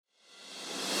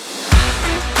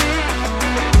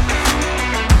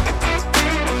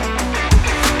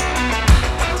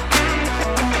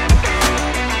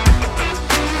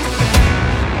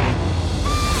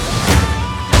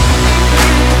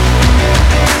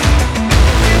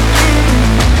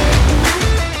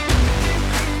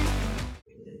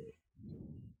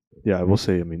Yeah, I will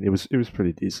say. I mean, it was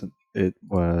pretty decent. It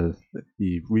was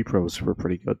the repros were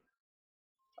pretty good.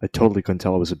 I totally couldn't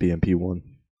tell it was a BMP one.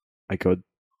 I could.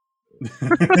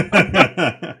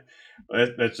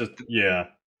 That's just yeah.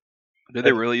 Did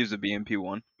they really use the BMP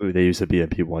one? Ooh, they used a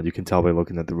BMP one. You can tell by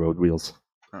looking at the road wheels.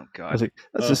 Oh I god. was like,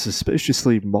 that's a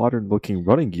suspiciously modern-looking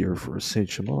running gear for a Saint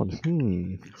Chamond.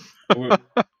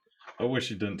 I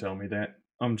wish you didn't tell me that.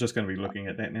 I'm just going to be looking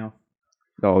at that now.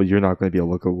 No, you're not going to be able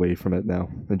to look away from it now.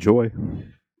 Enjoy.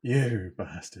 You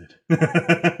bastard.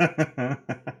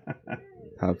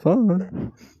 Have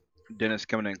fun. Dennis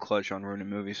coming in clutch on ruining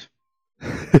movies. You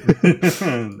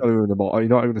know, I'm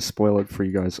going to spoil it for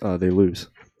you guys. They lose.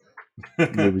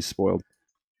 The movie's spoiled.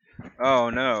 Oh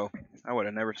no, I would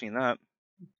have never seen that.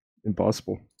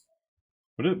 Impossible.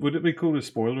 Would it be cool to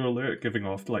spoiler alert giving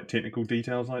off like technical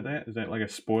details like that? Is that like a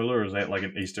spoiler, or is that like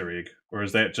an Easter egg, or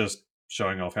is that just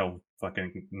showing off how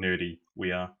fucking nerdy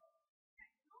we are?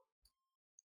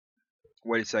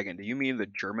 Wait a second. Do you mean the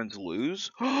Germans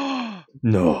lose?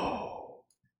 No.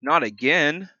 Not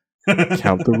again.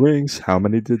 Count the rings. How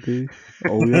many did they?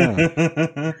 Oh,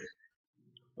 yeah.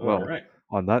 Well, All right.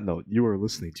 on that note, you are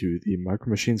listening to the Micro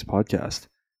Machines podcast.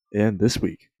 And this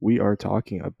week, we are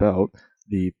talking about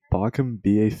the Bachem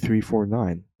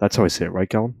Ba-349. That's how I say it, right,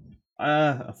 Callum?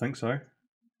 I think so.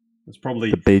 It's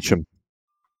probably The Bachem.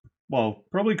 well,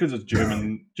 probably because it's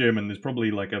German. German, there's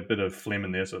probably like a bit of phlegm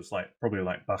in there, so it's like probably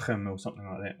like Bachem or something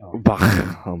like that. Oh,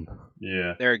 Bachem.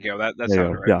 yeah. There you go. That There you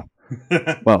sounded go. right.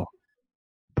 Yeah. Well,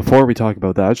 before we talk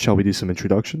about that, shall we do some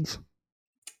introductions?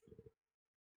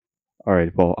 All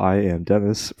right. Well, I am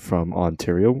Dennis from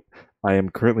Ontario. I am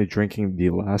currently drinking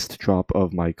the last drop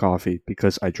of my coffee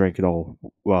because I drank it all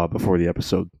before the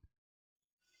episode.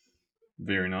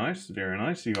 Very nice, very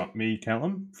nice. You got me,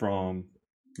 Callum, from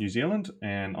New Zealand,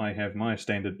 and I have my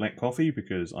standard black coffee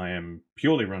because I am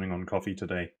purely running on coffee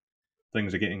today.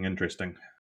 Things are getting interesting.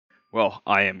 Well,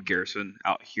 I am Garrison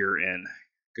out here in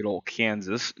good old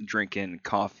Kansas, drinking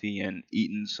coffee and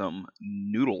eating some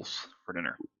noodles for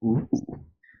dinner. Ooh.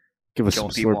 Give us some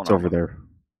Killing people slurps in over Arma. there.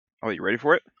 Oh, you ready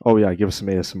for it? Oh, yeah. Give us some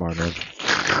ASMR, man.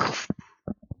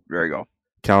 There you go.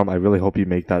 Callum, I really hope you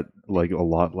make that like a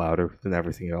lot louder than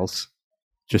everything else,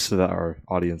 just so that our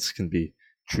audience can be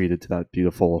treated to that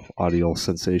beautiful audio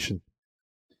sensation.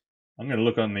 I'm going to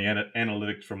look on the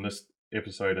analytics from this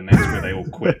episode, and that's where they all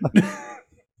quit.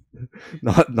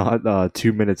 Not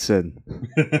 2 minutes in.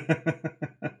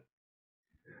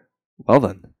 Well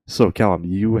then, so Callum,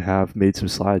 you have made some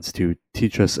slides to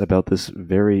teach us about this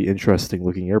very interesting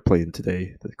looking airplane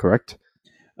today, correct?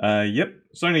 Yep.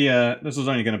 It's only this is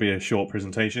only going to be a short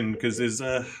presentation because there's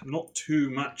not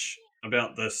too much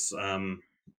about this.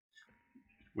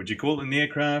 Would you call it an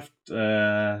aircraft?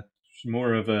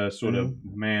 More of a sort of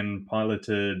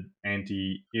man-piloted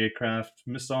anti-aircraft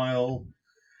missile.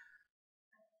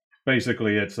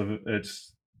 Basically, it's a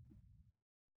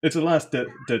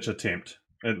last-ditch attempt.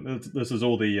 This is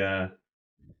all the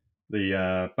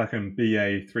Bachem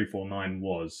Ba-349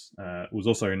 was. It was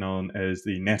also known as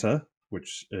the Natter,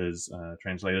 which is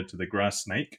translated to the grass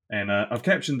snake. And I've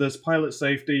captioned this pilot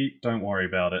safety. Don't worry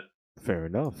about it. Fair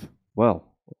enough.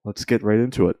 Well, let's get right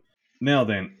into it. Now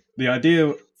then, the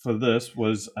idea for this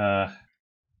was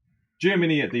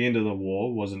Germany at the end of the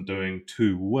war wasn't doing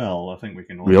too well. I think we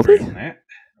can all agree on that.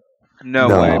 No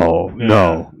way.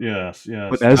 No. Yes.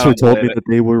 But Ezra told me that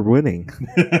they were winning.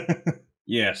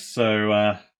 Yes,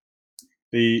 so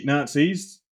the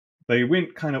Nazis, they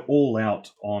went kind of all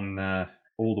out on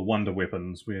all the wonder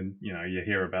weapons. When you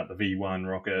hear about the V1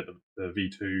 rocket, the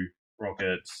V2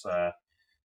 rockets,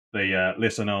 the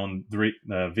lesser known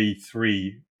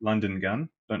V3 London gun.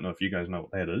 Don't know if you guys know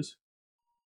what that is,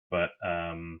 but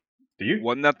do you?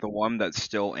 Wasn't that the one that's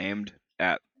still aimed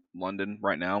at London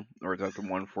right now, or is that the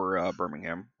one for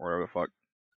Birmingham, or whatever the fuck?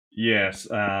 Yes.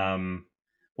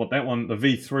 What that one, the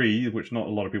V3, which not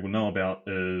a lot of people know about,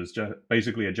 is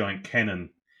basically a giant cannon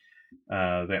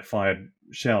that fired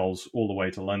shells all the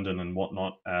way to London and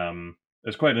whatnot.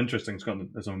 It's quite interesting.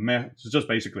 It's just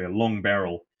basically a long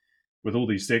barrel with all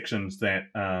these sections that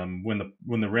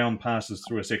when the round passes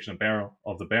through a section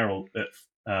of the barrel,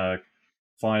 it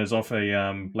fires off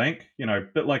a blank. A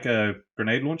bit like a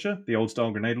grenade launcher, the old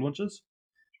style grenade launchers.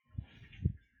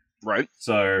 Right.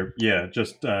 So, yeah,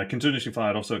 just continuously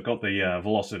fired off, so it got the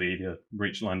velocity to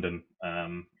reach London.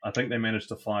 I think they managed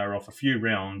to fire off a few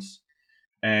rounds,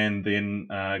 and then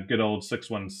good old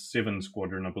 617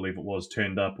 Squadron, I believe it was,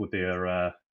 turned up with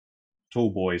their tall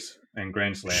boys and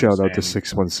Grand Slams. Shout out to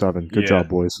 617. Good job,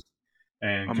 boys.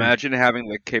 And imagine having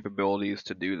the capabilities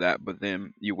to do that, but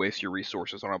then you waste your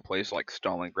resources on a place like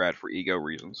Stalingrad for ego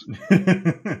reasons.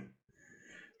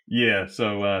 Yeah,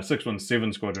 so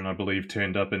 617 Squadron, I believe,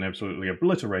 turned up and absolutely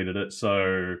obliterated it.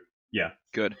 So, yeah.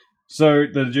 Good. So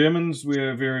the Germans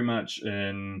were very much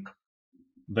in.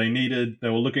 They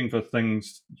were looking for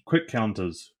things, quick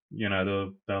counters.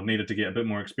 They needed to get a bit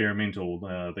more experimental.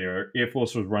 Their air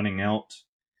force was running out.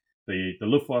 The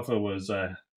Luftwaffe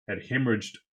had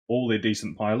hemorrhaged all their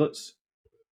decent pilots.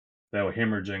 They were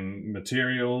hemorrhaging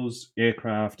materials,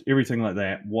 aircraft, everything like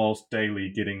that, whilst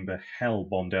daily getting the hell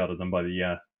bombed out of them by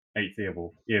the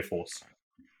 8th Air Force.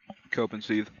 Cope and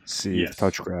seethe. Seethe,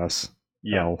 touch grass.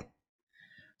 Yeah. Hell.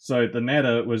 So the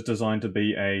Natter was designed to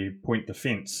be a point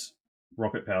defense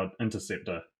rocket-powered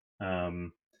interceptor,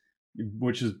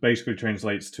 which is basically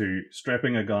translates to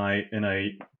strapping a guy in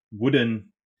a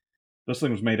wooden. This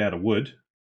thing was made out of wood,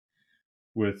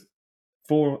 with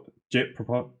 4 jet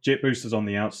boosters on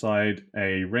the outside,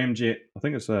 a ramjet, I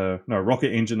think it's a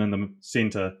rocket engine in the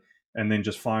center, and then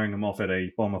just firing them off at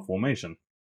a bomber formation.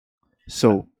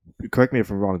 So, correct me if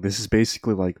I'm wrong, this is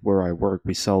basically like where I work.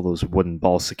 We sell those wooden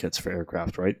balsa kits for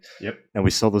aircraft, right? Yep. And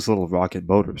we sell those little rocket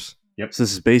motors. Yep. So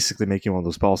this is basically making one of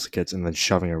those balsa kits and then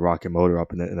shoving a rocket motor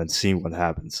up in it and then seeing what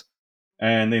happens.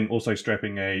 And then also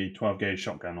strapping a 12-gauge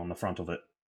shotgun on the front of it.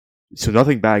 So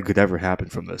nothing bad could ever happen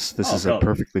from this. This is God. a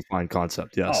perfectly fine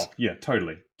concept, yes. Oh, yeah,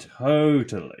 totally.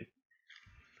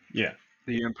 Yeah.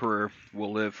 The Emperor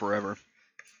will live forever.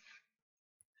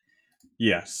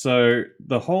 Yeah, so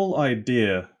the whole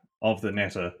idea of the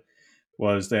Natter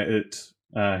was that it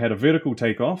had a vertical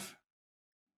takeoff,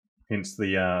 hence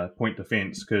the point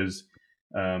defense, because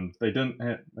they didn't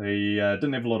have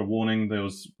a lot of warning. There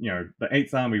was, the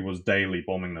 8th Army was daily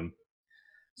bombing them,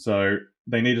 so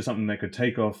they needed something that could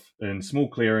take off in small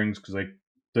clearings because they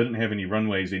didn't have any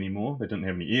runways anymore. They didn't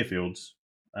have any airfields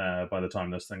by the time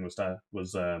this thing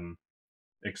wasn't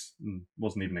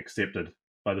even accepted.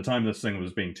 By the time this thing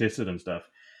was being tested and stuff,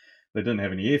 they didn't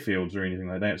have any airfields or anything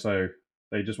like that, so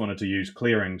they just wanted to use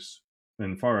clearings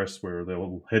in forests where they were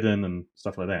all hidden and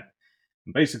stuff like that.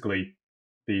 And basically,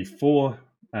 the 4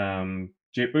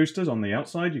 jet boosters on the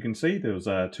outside, you can see there was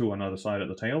 2 on either side at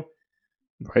the tail.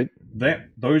 Right.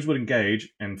 Those would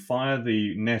engage and fire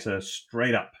the Natter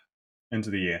straight up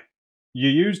into the air. You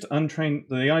used untrained.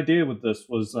 The idea with this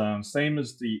was same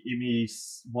as the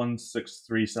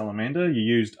ME-163 Salamander. You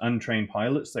used untrained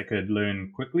pilots that could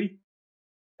learn quickly,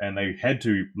 and they had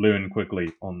to learn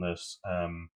quickly on this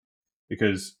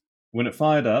because when it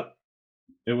fired up,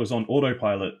 it was on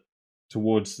autopilot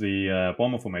towards the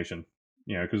bomber formation.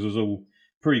 Because it was all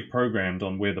pre-programmed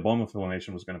on where the bomber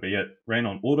formation was going to be. It ran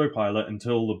on autopilot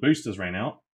until the boosters ran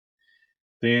out.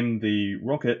 Then the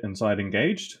rocket inside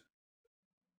engaged.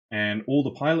 And all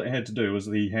the pilot had to do was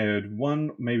he had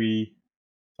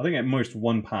I think at most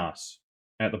one pass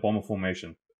at the bomber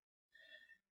formation.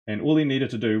 And all he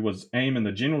needed to do was aim in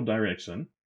the general direction.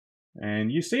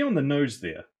 And you see on the nose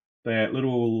there, that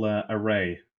little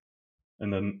array in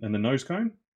the nose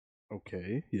cone?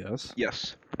 Okay, yes.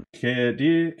 Yes. Can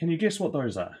you guess what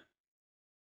those are?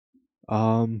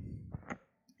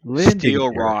 Landing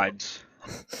Steel gear. rods.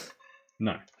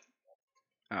 No.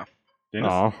 Oh. Dennis?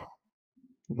 Oh.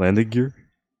 Landing gear?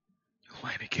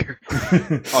 Landing gear.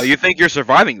 Oh, you think you're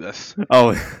surviving this?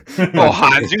 Oh. Oh,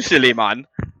 Hans, you silly man.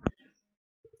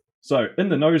 So, in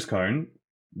the nose cone,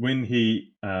 when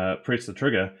he pressed the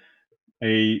trigger,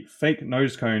 a fake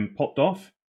nose cone popped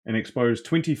off and exposed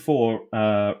 24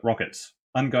 rockets,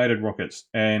 unguided rockets,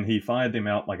 and he fired them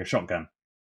out like a shotgun.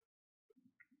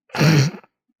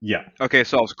 Yeah. Okay,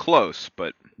 so I was close,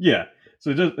 but... Yeah.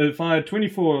 So it fired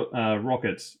 24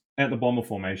 rockets at the bomber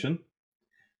formation.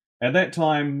 At that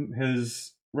time,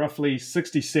 his roughly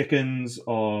 60 seconds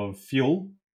of fuel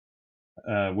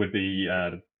would be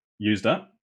used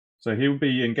up. So he would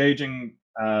be engaging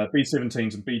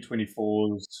B-17s and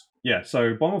B-24s. Yeah,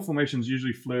 so bomber formations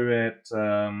usually flew at...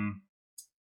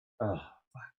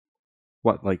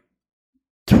 What, like...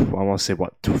 I want to say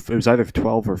what? It was either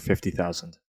 12 or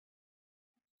 50,000.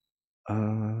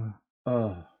 I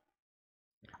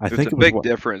There's think a it was big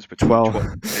difference between 12. 12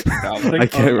 and 50,000. I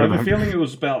can't I have remember. a feeling it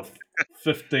was about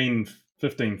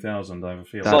 15,000, I have a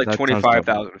feeling. It's like that sounds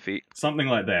 25,000 feet. Something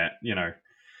like that,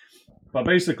 But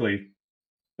basically,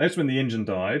 that's when the engine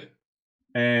died,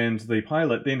 and the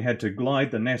pilot then had to glide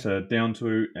the Natter down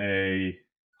to a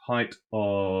height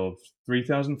of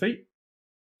 3,000 feet.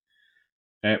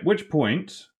 At which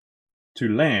point, to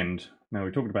land, now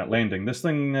we talked about landing, this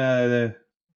thing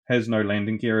has no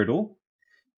landing gear at all.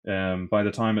 By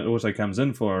the time it also comes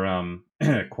in for,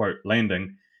 quote,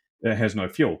 landing, it has no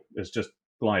fuel. It's just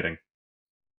gliding.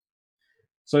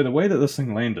 So the way that this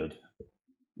thing landed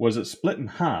was it split in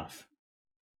half.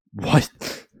 What?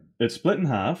 it's split in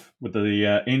half with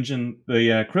the engine,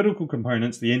 the critical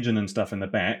components, the engine and stuff in the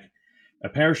back. A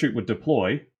parachute would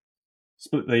deploy,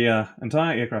 split the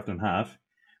entire aircraft in half.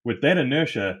 With that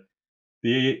inertia,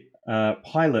 the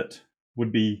pilot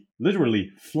would be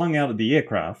literally flung out of the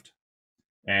aircraft,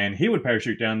 and he would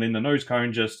parachute down. Then the nose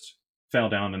cone just fell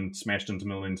down and smashed into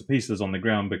millions of pieces on the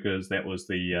ground because that was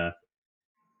the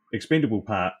expendable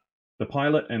part. The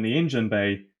pilot and the engine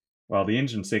bay, well, the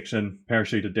engine section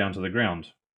parachuted down to the ground.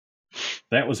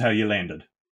 That was how you landed.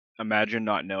 Imagine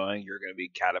not knowing you're going to be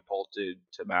catapulted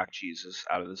to Mac Jesus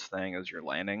out of this thing as you're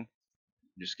landing.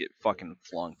 Just get fucking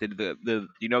flung. Did do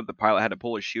you know if the pilot had to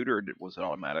pull a chute, or was it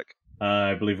automatic?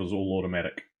 I believe it was all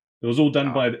automatic. It was all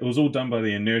done by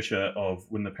the inertia of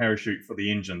when the parachute for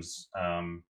the engines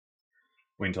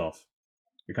went off.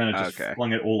 It kind of just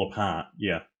flung it all apart.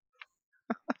 Yeah.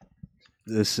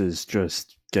 This is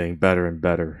just getting better and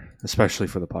better, especially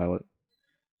for the pilot.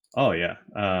 Oh yeah.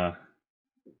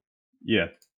 Yeah.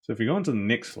 So if you go on to the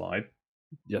next slide.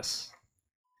 Yes.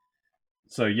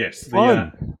 So yes,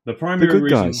 the primary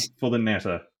reason for the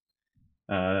Natter.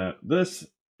 This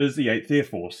is the 8th Air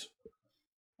Force.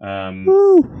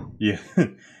 Woo! Yeah.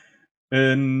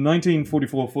 In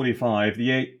 1944-45,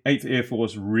 the 8th Air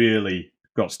Force really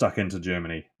got stuck into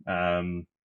Germany. I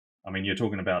mean, you're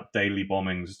talking about daily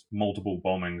bombings, multiple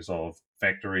bombings of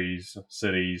factories,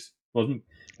 cities.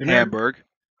 Hamburg.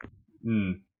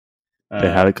 They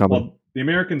had it coming. Well, the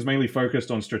Americans mainly focused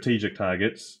on strategic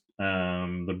targets.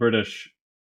 The British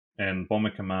and Bomber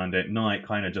Command at night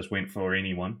kind of just went for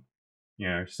anyone. You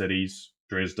know, cities,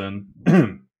 Dresden.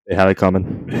 They had it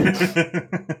coming.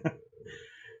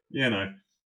 You know.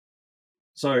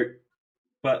 So,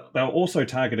 but they were also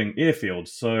targeting airfields.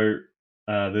 So,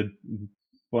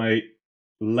 by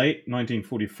late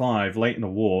 1945, late in the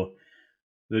war,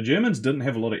 the Germans didn't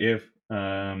have a lot of air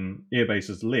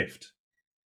bases left.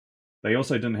 They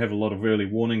also didn't have a lot of early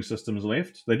warning systems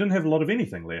left. They didn't have a lot of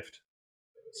anything left.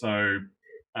 So,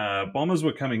 bombers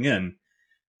were coming in,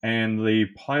 and the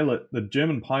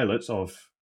German pilots, of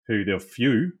who there are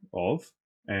few of,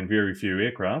 and very few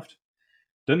aircraft,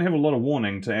 didn't have a lot of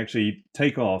warning to actually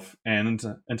take off and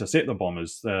intercept the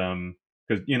bombers.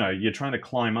 Because, you know, you're trying to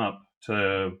climb up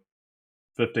to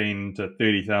 15 to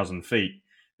 30,000 feet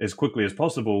as quickly as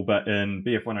possible, but in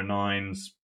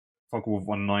BF-109s, Focke-Wulf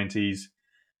 190s,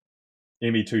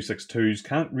 Me-262s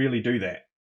can't really do that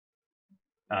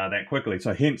that quickly.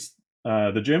 So hence,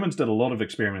 the Germans did a lot of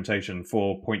experimentation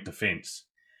for point defense.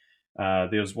 There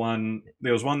was one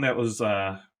that was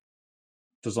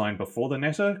designed before the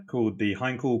Natter called the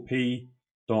Heinkel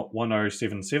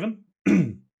P.1077.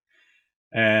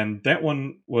 And that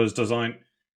one was designed...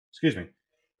 Excuse me.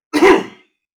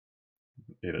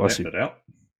 Edit that bit out.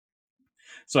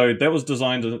 So that was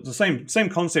designed the same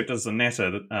concept as the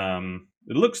Natter.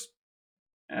 It looks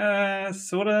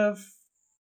sort of...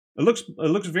 It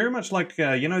looks very much like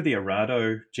you know, the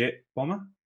Arado jet bomber.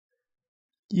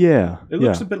 Yeah, it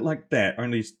looks a bit like that,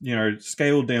 only, you know,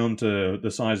 scaled down to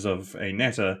the size of a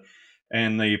Natter,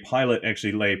 and the pilot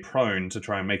actually lay prone to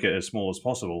try and make it as small as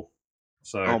possible.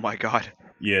 So, oh my god,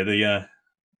 yeah, the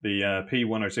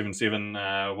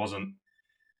P1077 wasn't.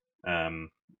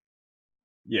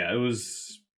 Yeah, it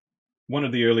was one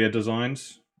of the earlier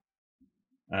designs.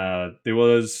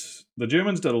 The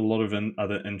Germans did a lot of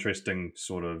other interesting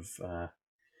sort of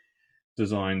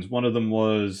designs. One of them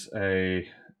was a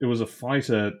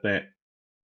fighter that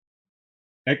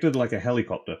acted like a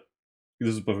helicopter.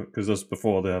 This is because this is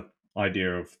before the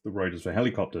idea of the rotors for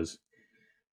helicopters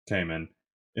came in,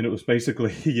 and it was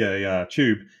basically a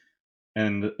tube,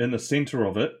 and in the center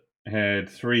of it had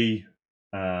three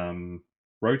rotor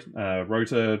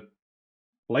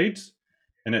blades,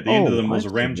 and at the end of them was a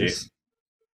ramjet.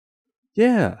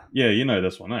 Yeah. Yeah, you know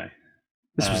this one, eh?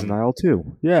 This was an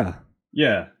IL-2. Yeah.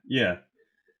 Yeah.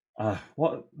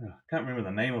 What? I can't remember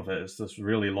the name of it. It's this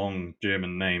really long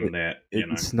German name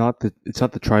it's not the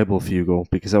tribal fugal,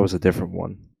 because that was a different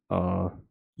one.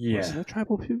 Yeah. Was it a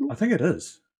tribal fugal? I think it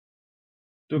is.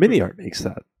 Miniart makes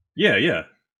that. Yeah.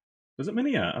 Was it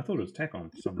Miniart? I thought it was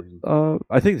Tacon for some reason.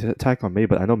 I think Tacon made,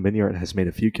 but I know Miniart has made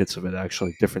a few kits of it,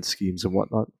 actually, different schemes and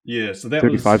whatnot. Yeah, so that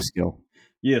 35 scale.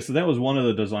 Yeah, so that was one of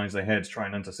the designs they had to try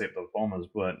and intercept those bombers,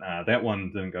 but that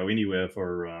one didn't go anywhere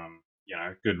for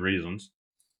good reasons.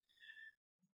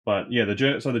 But yeah, the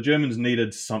Germans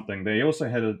needed something. They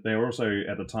were also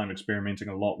at the time experimenting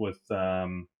a lot with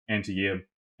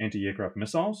anti-aircraft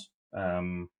missiles.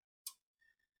 I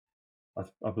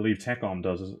believe TACOM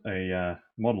does a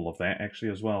model of that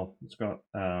actually as well. It's got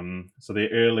so the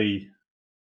early,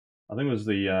 I think it was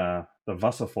the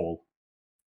Wasserfall.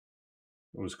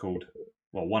 It was called.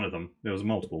 Well, one of them. There was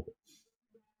multiple.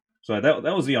 So that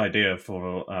was the idea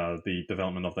for the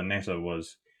development of the Natter,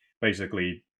 was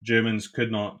basically Germans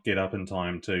could not get up in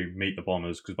time to meet the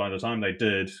bombers, because by the time they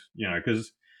did,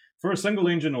 because for a single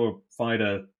engine or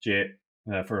fighter jet,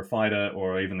 for a fighter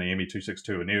or even the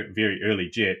Me-262, a very early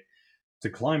jet, to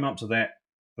climb up to that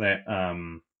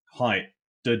height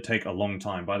did take a long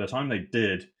time. By the time they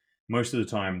did, most of the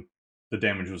time the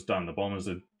damage was done. The bombers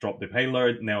had dropped their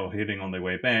payload, and they were heading on their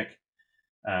way back,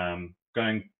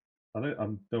 going.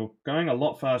 They were going a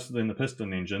lot faster than the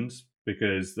piston engines,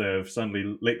 because they've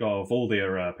suddenly let go of all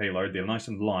their payload. They're nice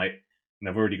and light, and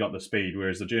they've already got the speed,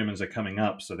 whereas the Germans are coming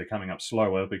up, so they're coming up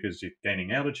slower because you're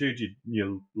gaining altitude,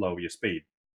 you lower your speed.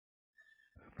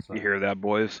 So. You hear that,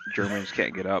 boys? Germans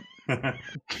can't get up.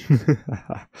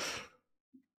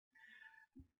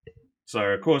 So,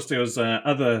 of course, there was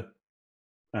other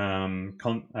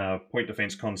point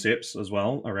defense concepts as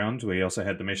well around. We also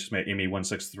had the Messerschmitt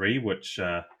Me-163, which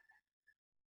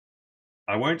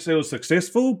I won't say was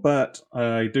successful, but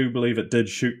I do believe it did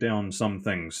shoot down some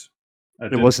things.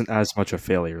 It wasn't as much a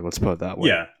failure, let's put it that way.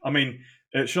 Yeah, I mean,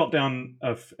 it shot down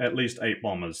at least 8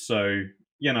 bombers, so,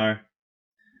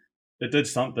 it did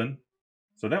something.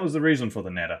 So that was the reason for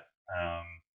the Natter.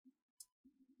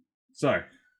 So,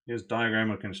 here's a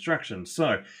diagram of construction.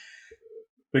 So,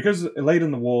 because late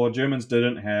in the war, Germans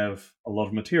didn't have a lot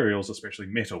of materials, especially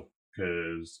metal,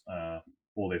 because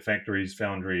all their factories,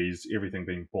 foundries, everything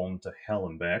being bombed to hell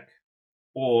and back,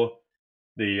 or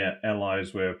the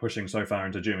Allies were pushing so far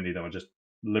into Germany they were just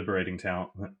liberating town.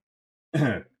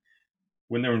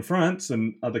 When they're in France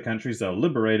and other countries they're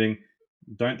liberating,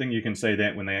 don't think you can say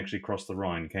that when they actually cross the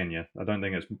Rhine, can you? I don't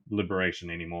think it's liberation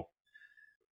anymore.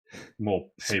 More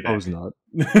payback. Suppose not.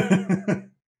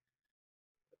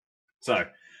 So,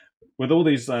 with all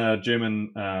these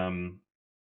German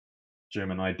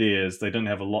ideas, they didn't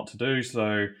have a lot to do,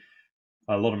 so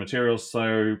a lot of materials.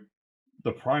 So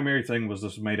the primary thing was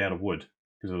this was made out of wood,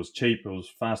 because it was cheap, it was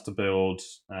fast to build,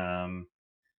 and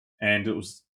it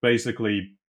was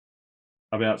basically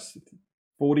about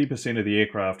 40% of the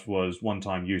aircraft was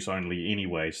one-time use only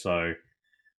anyway. So,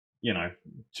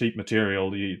 cheap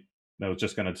material, that was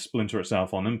just going to splinter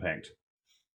itself on impact.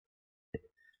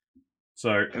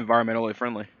 So environmentally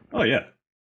friendly. Oh yeah,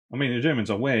 I mean the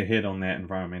Germans are way ahead on that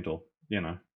environmental,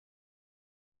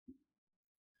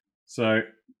 So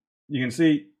you can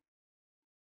see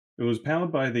it was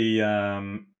powered by the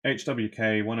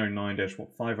HWK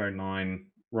 109-509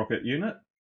 rocket unit.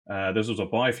 This was a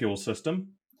bi-fuel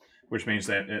system, which means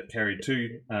that it carried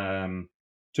two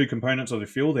components of the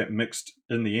fuel that mixed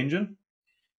in the engine,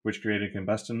 which created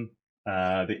combustion.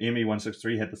 The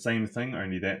Me-163 had the same thing,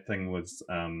 only that thing was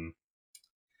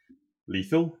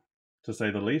lethal, to say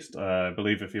the least. I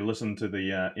believe if you listen to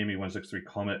the Me-163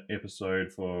 Comet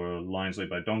episode for Lions Led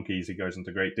by Donkeys, he goes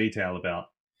into great detail about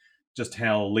just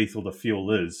how lethal the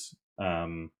fuel is,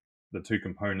 the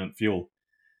two-component fuel.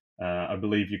 I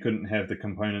believe you couldn't have the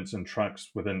components in trucks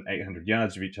within 800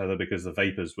 yards of each other because the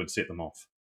vapors would set them off.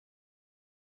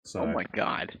 So, oh my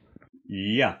god.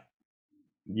 Yeah.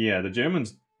 Yeah, the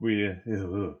Germans, wouldn't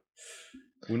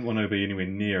want to be anywhere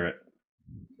near it.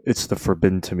 It's the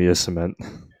forbidden Tamiya cement.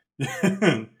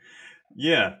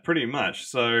 Yeah, pretty much.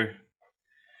 So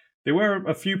there were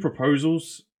a few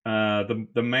proposals. The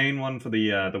main one for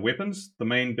the weapons, the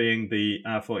main being the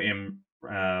R4M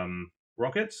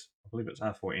rockets. I believe it's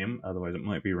R4M, otherwise it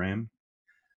might be RAM.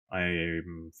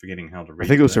 I'm forgetting how to read. I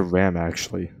think it was a RAM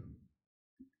actually.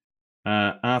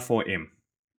 R4M.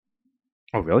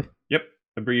 Oh really? Yep,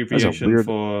 abbreviation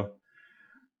for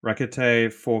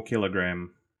Rakete 4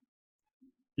 kilogram.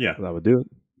 Yeah, that would do it.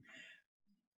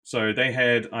 So they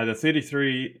had either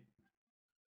 33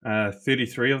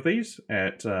 of these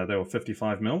at they were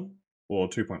 55 mil or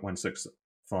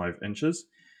 2.165 inches.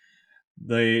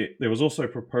 There was also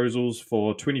proposals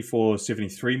for 24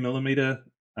 73 millimeter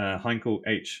Heinkel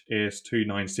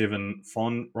HS297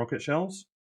 FON rocket shells,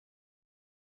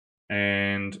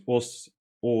 and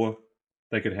or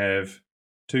they could have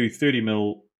two 30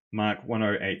 mil Mark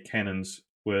 108 cannons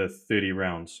with 30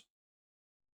 rounds.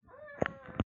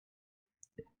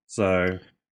 So,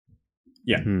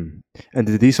 yeah. And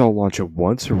did these all launch at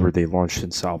once, or were they launched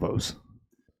in salvos?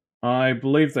 I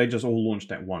believe they just all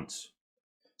launched at once.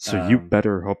 So you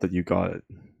better hope that you got it.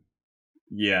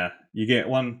 Yeah, you get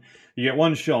one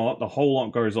shot, the whole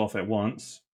lot goes off at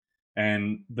once,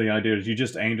 and the idea is you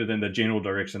just aimed it in the general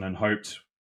direction and hoped,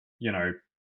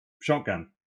 shotgun,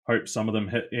 hope some of them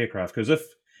hit aircraft. Because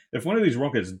if one of these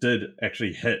rockets did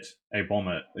actually hit a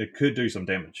bomber, it could do some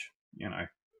damage,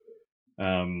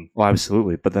 Well,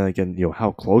 absolutely, but then again,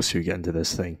 how close are you getting to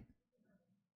this thing?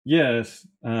 Yes.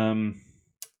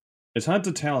 It's hard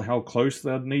to tell how close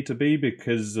they'd need to be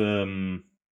because it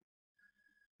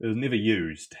was never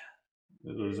used.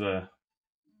 It was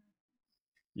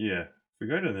yeah. If we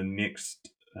go to the next,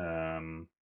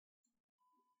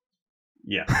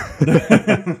 yeah.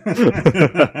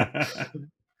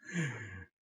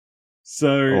 So,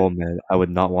 oh man, I would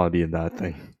not want to be in that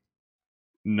thing.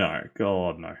 no,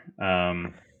 God no.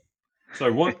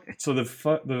 So the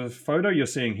photo you're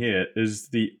seeing here is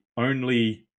the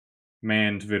only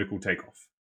manned vertical takeoff.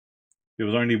 There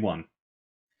was only one.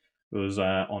 It was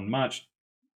on March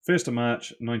 1st of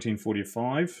March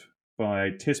 1945 by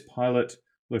test pilot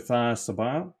Lothar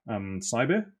Seiber.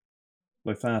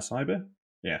 Lothar Seiber?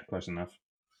 Yeah, close enough.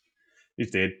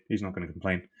 He's dead. He's not going to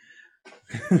complain.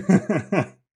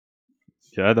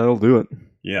 Yeah, that'll do it.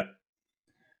 Yeah.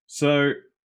 So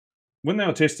when they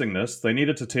were testing this, they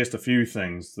needed to test a few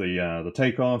things: the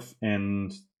takeoff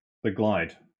and the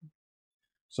glide.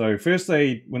 So first,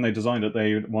 when they designed it,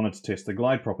 they wanted to test the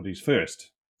glide properties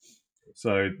first.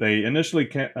 So they initially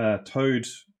towed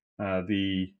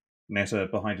the Natter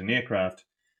behind an aircraft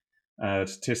to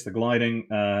test the gliding.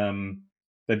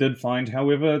 They did find,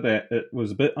 however, that it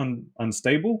was a bit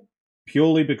unstable,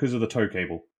 purely because of the tow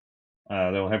cable.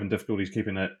 They were having difficulties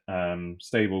keeping it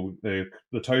stable. The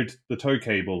tow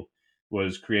cable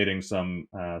was creating some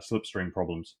slipstream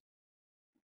problems.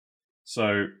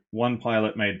 So one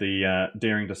pilot made the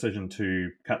daring decision to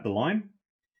cut the line,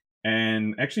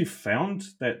 and actually found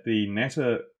that the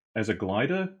Natter as a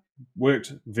glider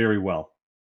worked very well.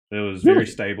 It was very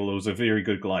stable. It was a very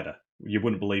good glider. You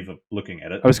wouldn't believe it looking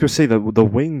at it. I was going to say that the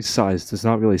wing size does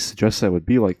not really suggest that it would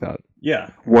be like that. Yeah.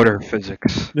 Water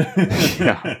physics.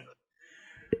 Yeah.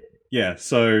 Yeah,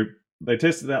 so they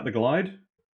tested out the glide.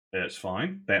 It's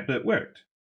fine. That bit worked.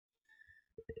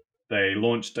 They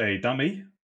launched a dummy.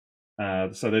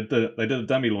 So they did a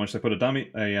dummy launch. They put a dummy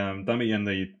in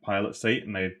the pilot seat,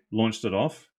 and they launched it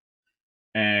off.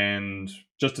 And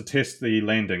just to test the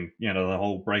landing, the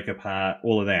whole break apart,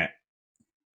 all of that.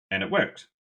 And it worked.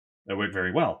 It worked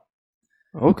very well.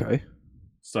 Okay.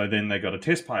 So then they got a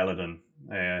test pilot in.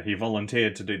 He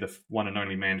volunteered to do the one and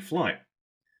only manned flight.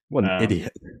 What an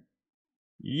idiot.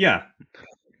 Yeah.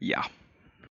 Yeah.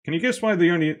 Can you guess why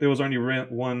there was only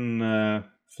one manned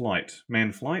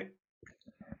flight?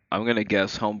 I'm gonna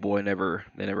guess homeboy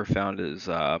never found his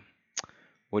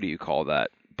what do you call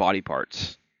that? Body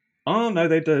parts. Oh no,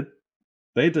 they did.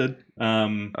 They did.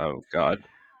 Oh God.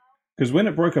 Because when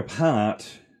it broke apart,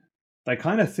 they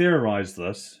kind of theorized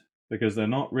this because they're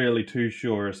not really too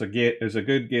sure. It's a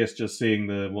good guess just seeing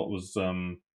what was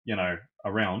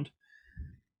around.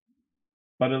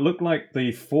 But it looked like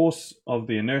the force of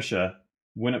the inertia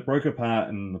when it broke apart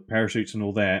and the parachutes and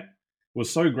all that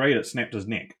was so great it snapped his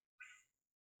neck.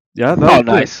 Yeah, Oh,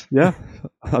 nice. Yeah,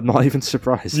 I'm not even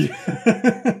surprised.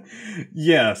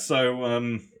 Yeah,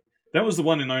 so that was the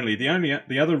one and only.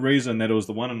 The other reason that it was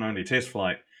the one and only test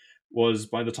flight was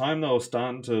by the time they were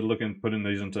starting to look and putting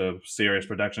these into serious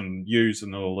production use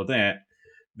and all of that,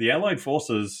 the Allied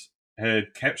forces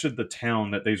had captured the town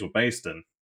that these were based in.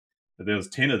 There was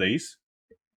 10 of these,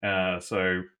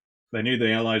 so they knew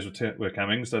the Allies were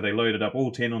coming, so they loaded up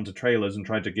all 10 onto trailers and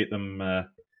tried to get them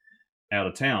out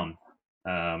of town.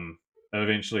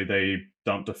 Eventually they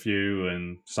dumped a few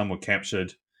and some were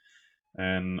captured,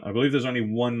 and I believe there's only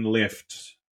one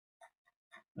left,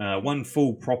 one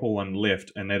full proper one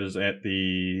left, and that is at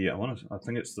I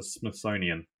think it's the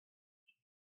Smithsonian.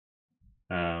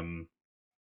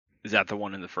 Is that the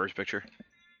one in the first picture?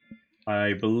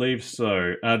 I believe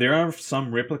so. There are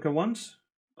some replica ones.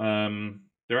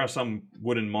 There are some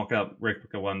wooden mock-up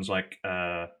replica ones, like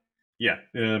the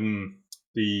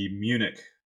Munich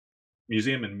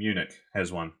Museum in Munich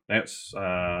has one. That's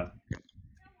the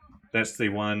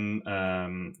one.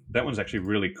 That one's actually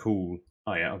really cool.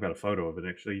 Oh yeah, I've got a photo of it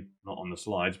actually, not on the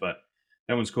slides, but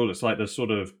that one's cool. It's like this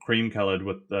sort of cream colored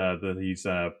with these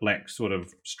black sort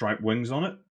of striped wings on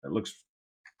it. It looks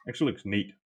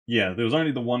neat. Yeah, there was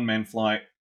only the one-man flight.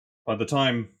 By the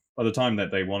time that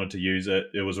they wanted to use it,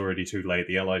 it was already too late.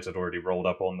 The Allies had already rolled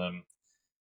up on them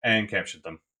and captured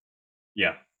them.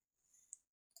 Yeah.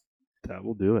 That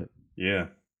will do it. Yeah.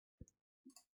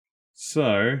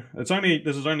 So this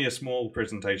is only a small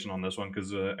presentation on this one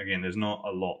because again, there's not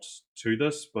a lot to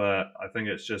this, but I think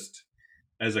it's just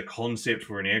as a concept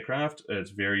for an aircraft, it's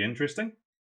very interesting,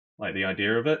 like the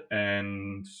idea of it,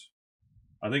 and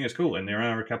I think it's cool. And there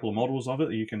are a couple of models of it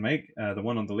that you can make. The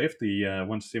one on the left, the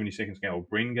 1/72 scale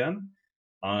Bren gun,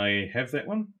 I have that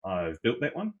one. I've built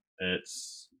that one.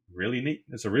 It's really neat.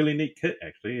 It's a really neat kit,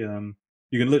 actually.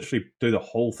 You can literally do the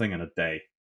whole thing in a day.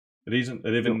 It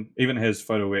even has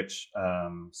photo etch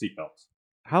seatbelts.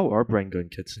 How are brain gun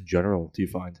kits in general, do you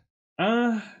find?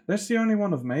 That's the only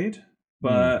one I've made,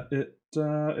 but it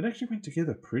actually went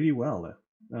together pretty well. It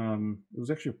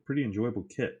was actually a pretty enjoyable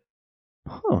kit.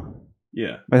 Huh.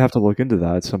 Yeah. Might have to look into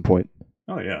that at some point.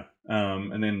 Oh yeah.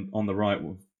 And then on the right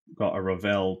we've got a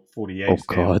Ravel 48. Oh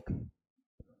god.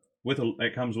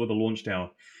 It comes with a launch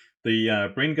tower. The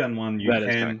Bren gun one That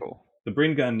is kind of cool. The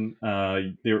Bren gun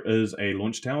there is a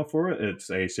launch tower for it.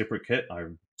 It's a separate kit.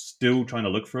 I'm still trying to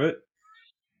look for it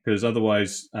because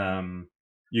otherwise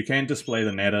you can display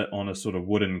the Natter on a sort of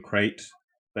wooden crate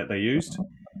that they used,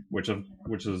 which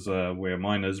is where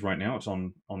mine is right now. It's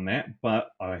on that, but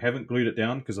I haven't glued it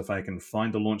down because if I can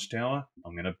find the launch tower,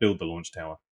 I'm going to build the launch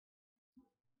tower.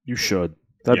 You should.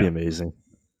 That'd be Yeah. amazing.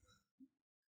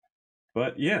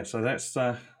 But yeah, so that's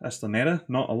the Natter.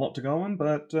 Not a lot to go on,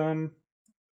 but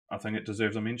I think it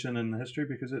deserves a mention in the history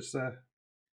because it's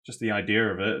just the idea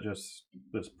of it. Just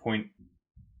this point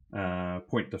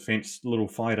defense little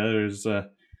fighter is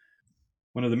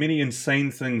one of the many insane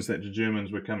things that the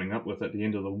Germans were coming up with at the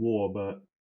end of the war. But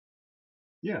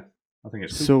yeah, I think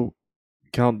it's cool. So,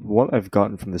 Count, what I've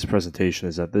gotten from this presentation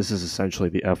is that this is essentially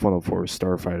the F-104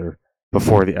 Starfighter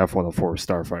before the F-104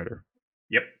 Starfighter.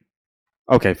 Yep.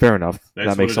 Okay, fair enough. That's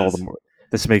that makes what it all is. the more.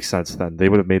 This makes sense then. They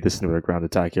would have made this into a ground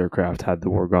attack aircraft had the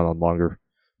war gone on longer.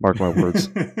 Mark my words.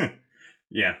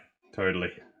 Yeah, totally.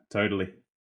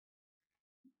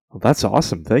 Well, that's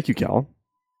awesome. Thank you, Cal.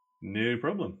 No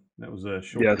problem. That was a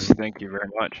short. Yes, thank you very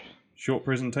much. Short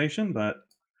presentation, but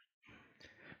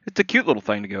It's a cute little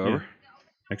thing to go over.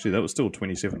 actually that was still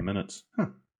 27 minutes. Huh.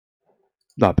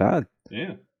 Not bad.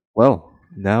 Yeah. Well,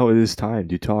 now it is time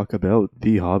to talk about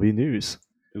the hobby news.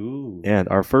 Ooh. And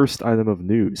our first item of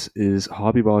news is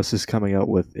Hobby Boss is coming out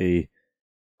with I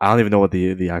don't even know what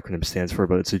the acronym stands for,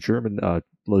 but it's a German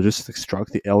logistics truck,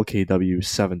 the LKW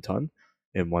 7-ton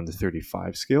in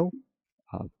 1:35 scale.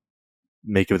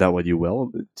 Make of that what you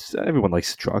will. Everyone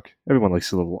likes a truck. Everyone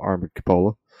likes a little armored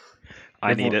cupola.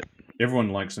 I need it. Everyone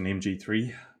likes an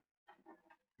MG3.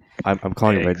 I'm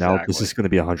calling it right now. This Exactly. is going to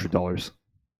be $100.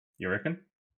 You reckon?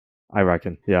 I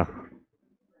reckon, yeah.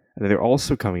 And they're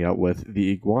also coming out with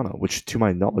the Iguana, which, to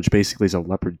my knowledge, basically is a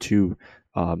Leopard 2.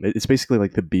 It's basically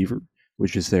like the Beaver,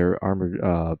 which is their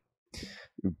armored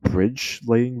bridge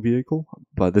laying vehicle,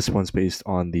 but this one's based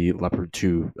on the Leopard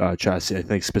 2 chassis. I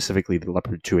think specifically the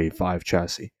Leopard 2A5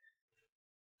 chassis.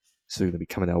 So they're going to be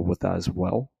coming out with that as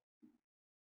well.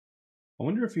 I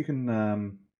wonder if you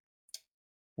can.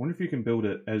 Build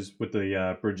it as with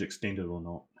the bridge extended or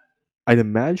not. I'd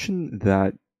imagine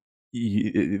that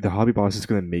the Hobby Boss is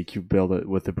going to make you build it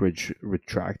with the bridge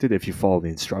retracted if you follow the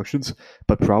instructions,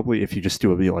 but probably if you just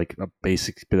do a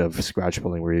basic bit of scratch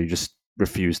building where you just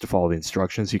refuse to follow the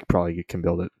instructions, you probably can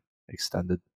build it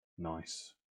extended.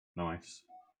 Nice. Okay.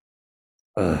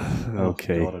 Oh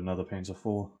God, another Panzer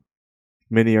IV.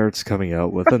 Mini Art's coming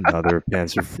out with another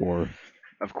Panzer IV.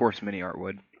 Of course, Mini Art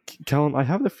would. Callum, I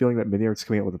have the feeling that Mini Art's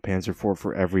coming out with a Panzer IV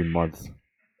for every month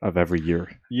of every year.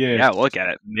 Yeah, look at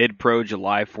it. Mid-Pro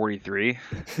July 43.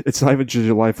 It's not even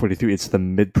July 43, it's the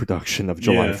mid-production of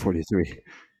July Yeah. 43.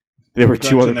 There were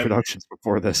two other productions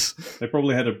before this. They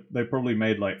probably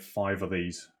made like 5 of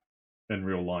these in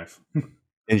real life.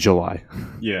 In July.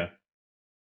 Yeah.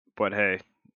 But hey,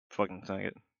 fucking sing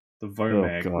it. The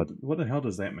Vomag. Oh, God. What the hell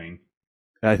does that mean?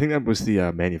 I think that was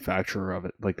the manufacturer of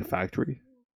it, like the factory.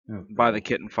 Oh, Buy God. the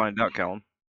kit and find out, Callum.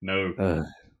 No.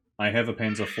 I have a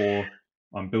Panzer IV.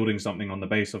 I'm building something on the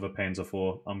base of a Panzer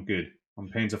IV. I'm good. I'm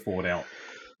Panzer IV'd out.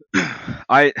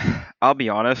 I'll be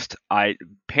honest.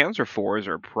 Panzer IVs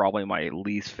are probably my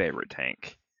least favorite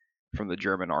tank from the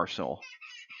German arsenal.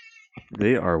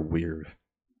 They are weird.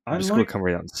 I'm just going to come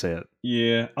right out and say it.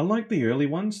 Yeah, I like the early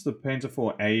ones, the Panzer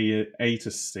IV A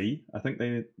to C. I think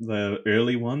the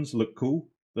early ones look cool.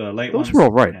 The late ones... Those were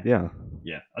all right, yeah.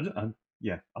 Yeah,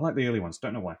 I like the early ones.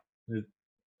 Don't know why.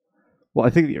 Well, I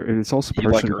think it's also You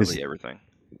like partially because early everything.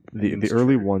 the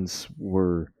early ones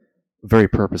were very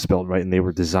purpose-built, right? And they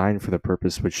were designed for the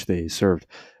purpose which they served.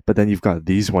 But then you've got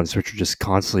these ones which are just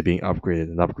constantly being upgraded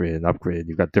and upgraded and upgraded.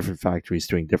 You've got different factories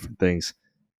doing different things.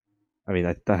 I mean,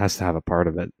 that has to have a part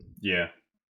of it. Yeah.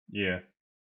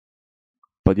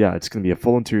 But yeah, it's going to be a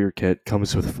full interior kit,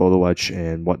 comes with photo etch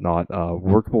and whatnot.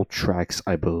 Workable tracks,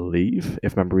 I believe,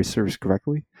 if memory serves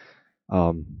correctly.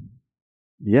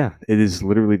 Yeah, it is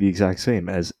literally the exact same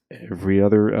as every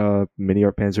other Mini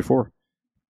Art Panzer IV.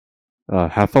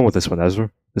 Have fun with this one,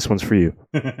 Ezra. This one's for you.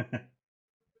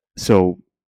 So,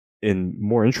 in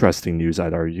more interesting news,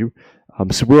 I'd argue,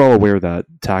 so we're all aware that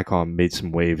TACOM made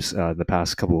some waves in the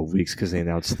past couple of weeks because they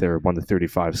announced their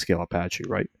 1:35 scale Apache,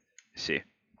 right? See.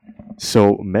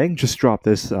 So Meng just dropped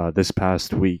this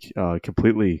past week,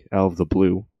 completely out of the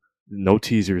blue. No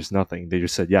teasers, nothing. They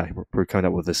just said, "Yeah, we're coming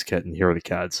out with this kit, and here are the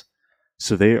CADs."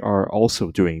 So they are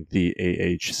also doing the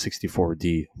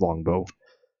AH-64D longbow.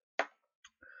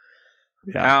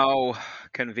 Yeah, How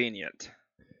convenient.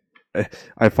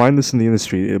 I find this in the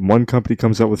industry. One company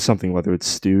comes out with something, whether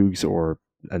it's Stoogs or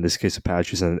in this case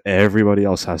Apaches, and everybody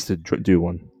else has to do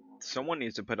one. Someone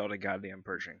needs to put out a goddamn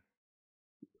Pershing.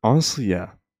 Honestly,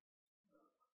 yeah.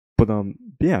 But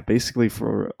yeah, basically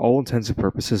for all intents and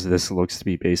purposes, this looks to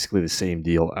be basically the same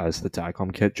deal as the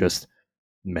TACOM kit, just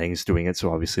Meng's doing it,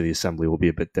 so obviously the assembly will be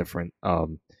a bit different.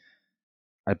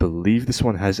 I believe this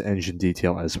one has engine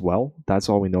detail as well. That's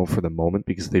all we know for the moment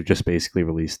because they've just basically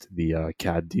released the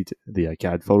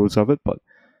CAD photos of it. But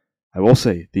I will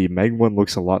say the Meg one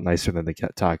looks a lot nicer than the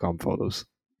TACOM photos,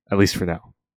 at least for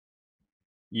now.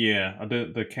 Yeah,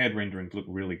 the CAD renderings look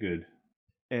really good.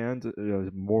 And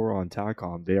more on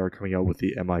TACOM, they are coming out with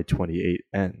the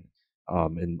Mi-28N,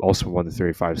 and also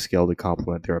 1:35 scale to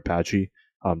complement their Apache.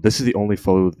 This is the only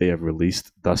photo they have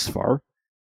released thus far,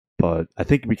 but I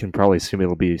think we can probably assume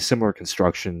it'll be similar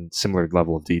construction, similar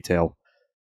level of detail,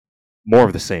 more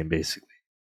of the same, basically.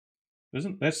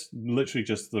 That's literally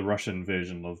just the Russian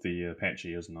version of the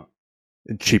Apache, isn't A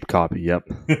cheap copy, yep.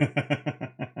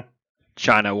 it?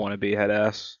 China wannabe head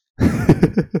ass.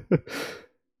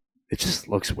 It just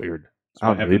looks weird. That's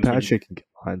what The happens when Apache I can get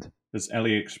behind. this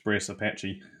AliExpress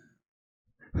Apache.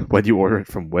 When you order it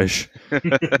from Wish.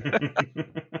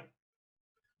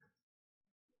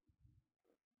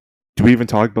 Do we even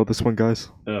talk about this one, guys?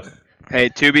 Ugh. Hey,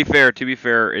 to be fair,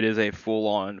 it is a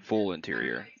full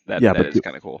interior. That is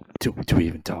kind of cool. Do we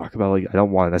even talk about I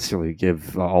don't want to necessarily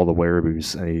give all the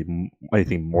wearables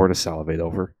anything more to salivate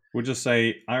over. We'll just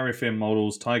say RFM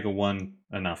models, Tiger 1,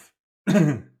 enough.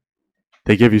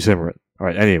 They give you Zimmerit. All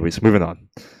right. Anyways, moving on.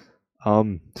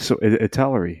 So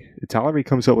Italeri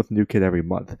comes out with a new kit every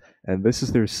month, and this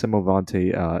is their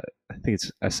Semovante. I think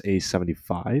it's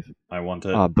SA75. I want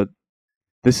it. But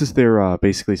this is their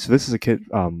basically. So this is a kit.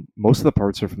 Most of the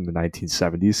parts are from the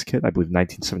 1970s kit. I believe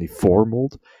 1974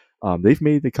 mold. They've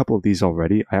made a couple of these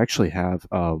already. I actually have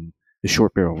the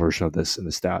short barrel version of this in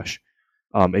the stash.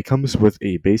 It comes with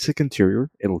a basic interior.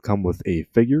 It'll come with a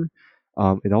figure.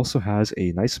 It also has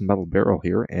a nice metal barrel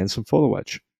here and some photo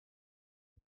etch.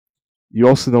 You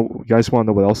guys want to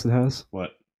know what else it has?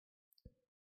 What?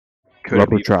 Could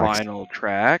Rubber it be tracks. vinyl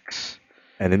tracks?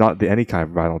 And they're not any kind of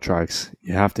vinyl tracks.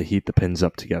 You have to heat the pins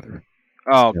up together.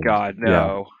 Oh And, God,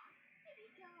 no.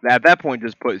 At that point,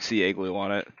 just put CA glue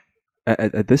on it.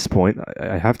 At this point,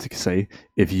 I have to say,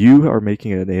 if you are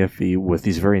making an AFE with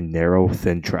these very narrow,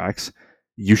 thin tracks,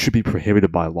 you should be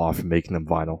prohibited by law from making them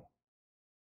vinyl.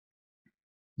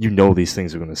 You know these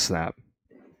things are going to snap.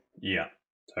 Yeah,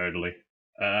 totally.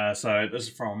 So this is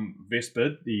from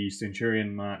Vespid, the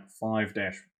Centurion Mark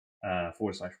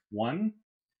 5-4/1.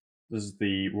 This is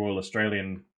the Royal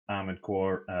Australian Armoured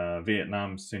Corps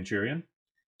Vietnam Centurion.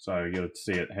 So you'll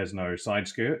see it has no side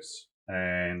skirts,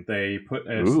 and they put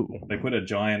a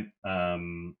giant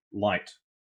light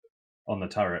on the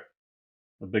turret,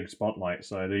 a big spotlight.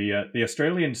 So the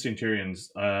Australian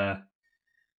Centurions, I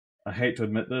hate to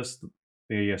admit this,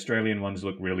 the Australian ones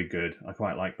look really good. I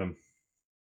quite like them.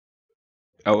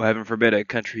 Oh, heaven forbid a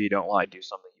country you don't like do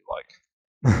something you like.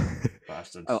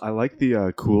 Bastards. I like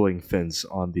the cooling fins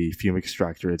on the fume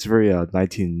extractor. It's very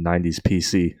 1990s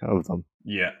PC of them.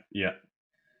 Yeah.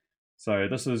 So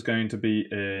this is going to be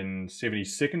in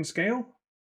 72nd scale.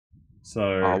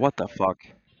 So Oh, what the fuck?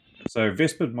 So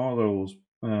Vespid models,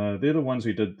 they're the ones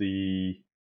who did the.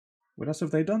 What else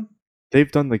have they done? They've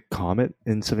done the Comet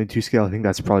in 72 scale. I think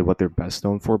that's probably what they're best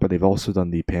known for, but they've also done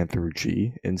the Panther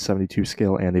G in 72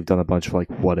 scale, and they've done a bunch of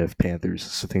What If Panthers,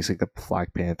 so things like the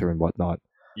Black Panther and whatnot.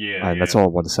 Yeah. And that's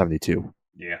all 1/72.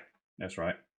 Yeah, that's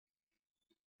right.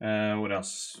 What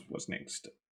else? What's next?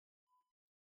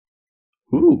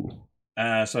 Ooh.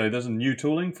 So there's a new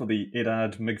tooling for the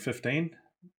Edard MiG-15.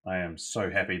 I am so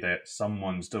happy that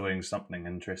someone's doing something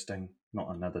interesting,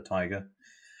 not another Tiger.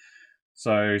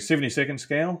 So 72nd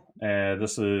scale.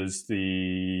 This is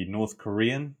the North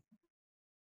Korean.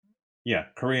 Yeah,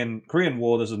 Korean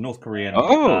War. This is North Korean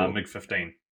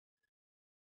MiG-15.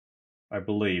 I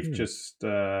believe. Just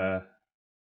yeah,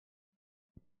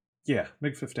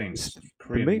 MiG-15.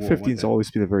 The MiG-15's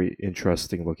always been a very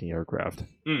interesting looking aircraft.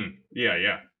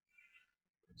 Yeah.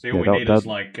 See, all we need is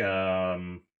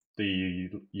the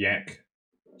Yak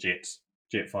jet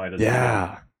fighters.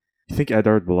 Yeah. You think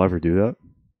Edard will ever do that?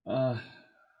 I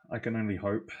can only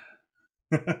hope.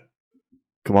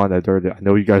 Come on, Edard. I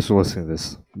know you guys are listening to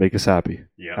this. Make us happy.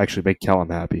 Yeah. Actually, make Callum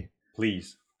happy.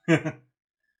 Please.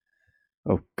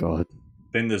 Oh god.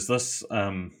 Then there's this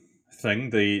thing.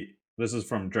 This is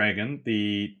from Dragon,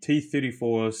 the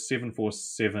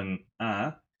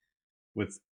T-34-747R.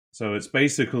 So it's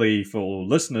basically for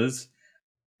listeners.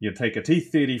 You take a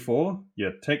T-34,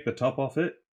 you take the top off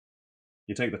it,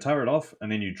 you take the turret off,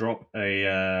 and then you drop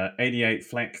a 88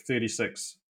 Flak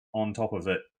 36 on top of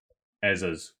it as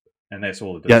is, and that's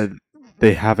all it is. Yeah,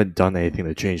 they haven't done anything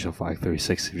to change the Flag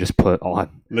 36. You just put it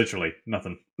on. Literally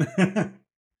nothing.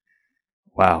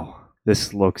 Wow,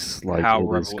 this looks like How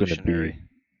it is going to revolutionary. be.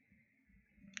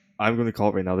 I'm going to call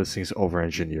it right now. This thing's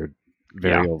over-engineered,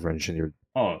 very over-engineered.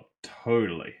 Oh,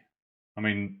 totally. I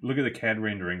mean, look at the CAD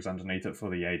renderings underneath it for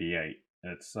the 88.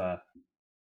 It's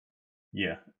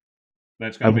yeah,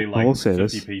 that's going to be I will like say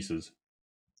 50 this. pieces.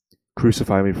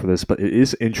 Crucify me for this, but it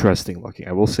is interesting looking.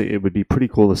 I will say it would be pretty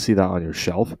cool to see that on your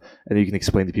shelf, and you can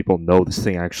explain to people, no, this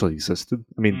thing actually existed.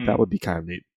 I mean, that would be kind of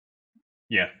neat.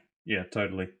 Yeah,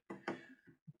 totally.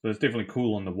 So it's definitely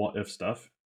cool on the what if stuff.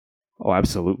 Oh,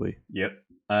 absolutely. Yep.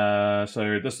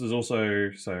 So this is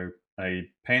also this is a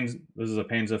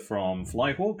Panzer from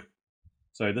Flyhawk.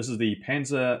 So this is the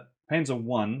Panzer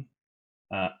 1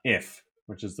 F,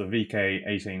 which is the VK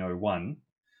 1801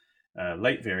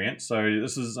 late variant. So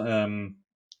this is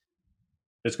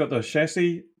it's got the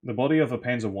chassis, the body of a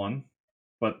Panzer 1,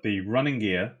 but the running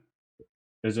gear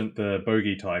isn't the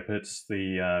bogey type. It's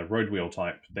the road wheel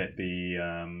type that the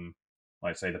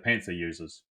the Panther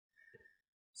uses.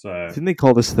 So Didn't they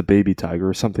call this the Baby Tiger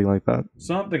or something like that?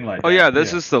 Something like that. Oh yeah,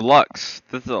 this is the Lux.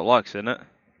 This is the Lux, isn't it?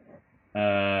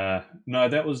 No,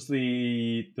 that was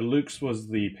the Luke's was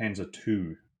the Panzer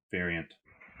 2 variant.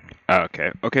 Oh,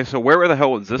 okay. So where the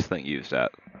hell was this thing used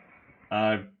at?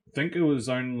 I think it was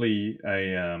only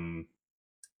a.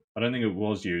 I don't think it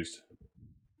was used.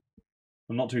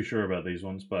 I'm not too sure about these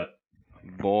ones, but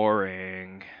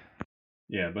boring.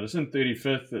 Yeah, but it's in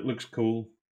 35th. It looks cool.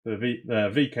 The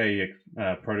VK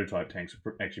prototype tanks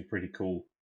are actually pretty cool.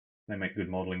 They make good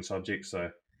modeling subjects, so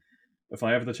if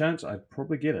I have the chance, I'd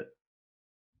probably get it.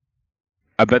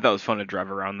 I bet that was fun to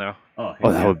drive around, though. Oh,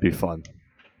 that would be fun.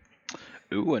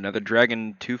 Ooh, another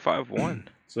Dragon 251.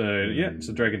 So, yeah, it's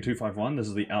a Dragon 251. This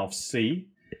is the Alf C.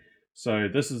 So,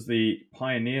 this is the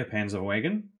Pioneer Panzer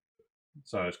Wagon.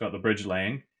 So, it's got the bridge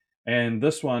laying. And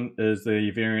this one is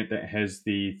the variant that has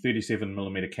the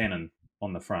 37mm cannon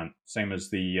on the front. Same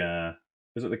as the,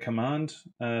 is it the Command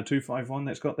 251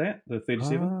 that's got that? The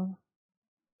 37?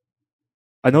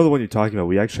 I know the one you're talking about.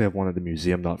 We actually have one at the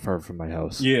museum not far from my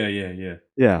house. Yeah.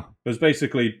 Yeah. It was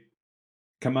basically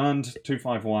Command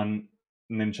 251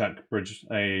 and then chuck bridge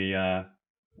and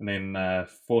then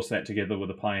force that together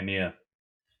with a Pioneer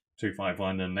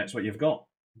 251, and that's what you've got.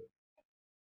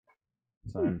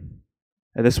 So,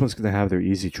 and this one's going to have their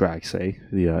easy tracks, eh?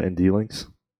 The ND links.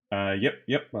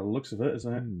 Yep. By the looks of it,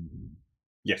 isn't it?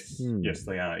 Yes,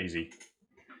 they are easy.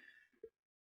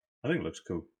 I think it looks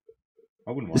cool.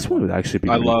 I wouldn't mind. This one would actually be.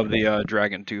 I love the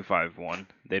Dragon 251.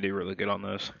 They do really good on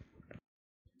those.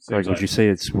 Greg, would you say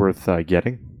it's worth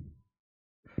getting?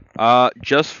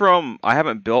 Just from I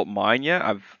haven't built mine yet.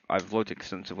 I've looked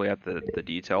extensively at the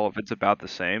detail. If it's about the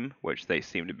same, which they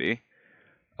seem to be,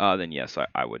 then yes,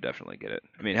 I would definitely get it.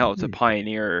 I mean, hell, it's a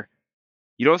Pioneer.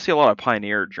 You don't see a lot of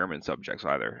Pioneer German subjects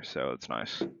either, so it's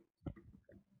nice.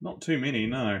 Not too many,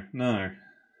 no.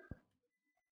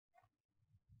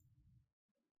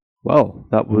 Well,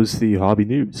 that was the hobby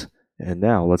news. And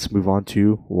now let's move on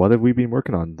to what have we been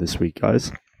working on this week,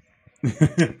 guys?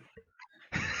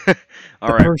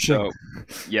 All right, so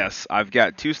yes, I've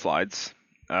got 2 slides.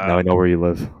 Now I know where you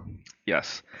live.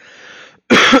 Yes.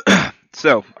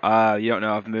 So, you don't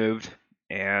know, I've moved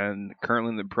and currently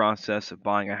in the process of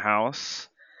buying a house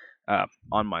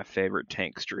on my favorite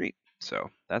tank street.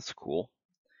 So that's cool.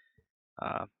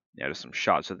 Just some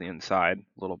shots of the inside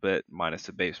a little bit, minus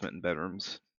the basement and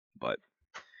bedrooms. But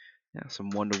yeah,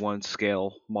 some 1-to-1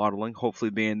 scale modeling.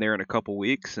 Hopefully being there in a couple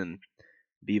weeks and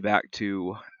be back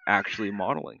to actually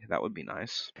modeling. That would be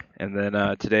nice. And then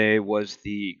today was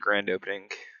the grand opening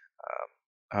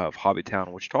of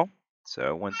Hobbytown Wichita.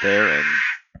 So went there and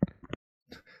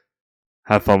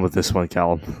have fun with this one,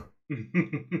 Callum.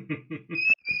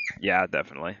 Yeah,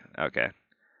 definitely. Okay.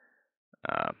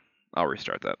 I'll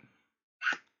restart that.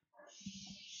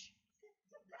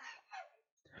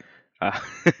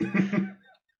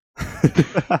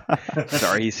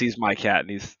 Sorry, he sees my cat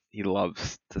and he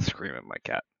loves to scream at my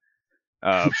cat.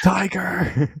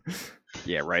 Tiger!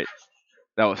 Yeah, right.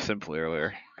 That was Simply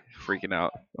earlier. Freaking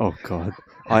out. Oh god.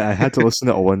 I had to listen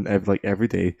to Owen every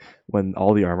day when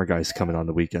all the armor guys come in on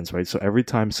the weekends, right? So every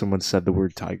time someone said the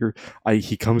word tiger,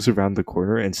 he comes around the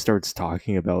corner and starts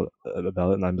talking about it,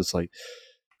 and I'm just like,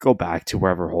 go back to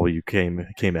wherever hole you came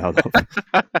out of.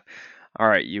 All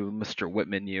right, you Mr.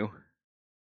 Whitman, you.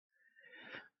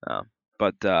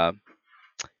 But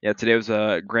yeah, today was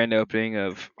a grand opening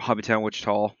of Hobbytown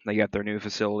Wichita. They got their new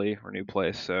facility or new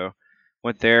place, so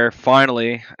went there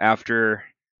finally after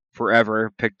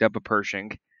forever. Picked up a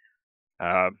Pershing,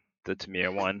 the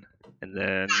Tamiya one, and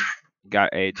then got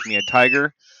a Tamiya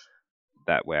Tiger.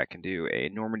 That way I can do a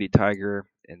Normandy Tiger,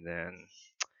 and then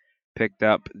picked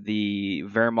up the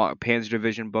Wehrmacht Panzer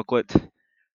Division booklet,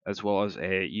 as well as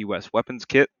a U.S. weapons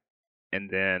kit, and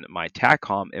then my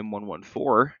TACOM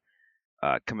M114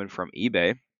 coming from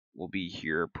eBay will be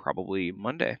here probably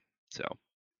Monday. So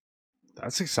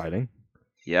That's exciting.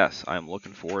 yes, I'm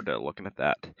looking forward to looking at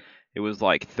that. It was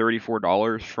like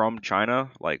 $34 from China,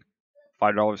 like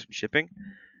 $5 in shipping.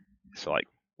 So like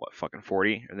what, fucking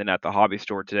 40. And then at the hobby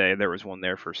store today, there was one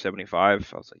there for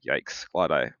 75. I was like, yikes!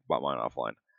 Glad I bought mine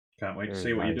offline. Can't wait to Very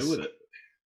see what you do nice. with it.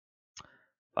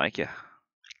 Thank you.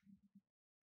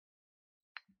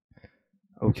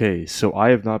 Okay, so I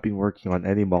have not been working on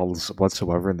any models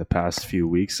whatsoever in the past few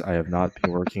weeks. I have not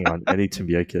been working on any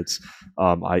Tamiya kits.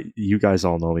 You guys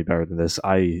all know me better than this.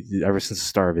 Ever since the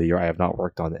start of the year, I have not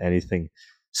worked on anything.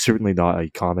 Certainly not a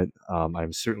Comet.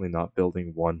 I'm certainly not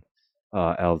building one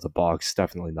out of the box.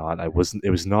 Definitely not. I wasn't.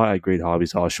 It was not at Great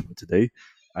Hobbies Oshawa today.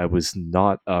 I was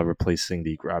not replacing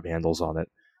the grab handles on it,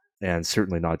 and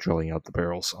certainly not drilling out the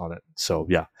barrels on it. So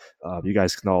yeah, you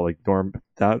guys can all ignore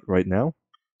that right now.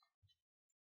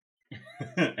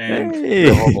 And You're a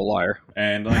Hey! horrible liar.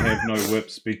 and I have no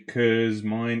whips because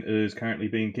mine is currently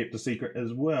being kept a secret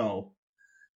as well.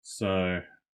 So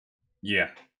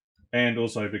yeah, and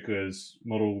also because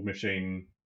model machine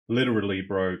literally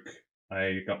broke,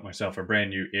 I got myself a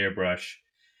brand new airbrush,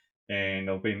 and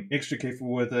I've been extra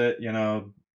careful with it. You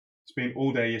know, spent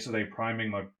all day yesterday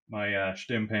priming my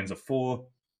Sturmpanzer 4,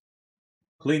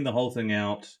 cleaned the whole thing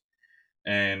out,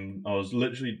 and I was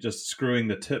literally just screwing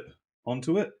the tip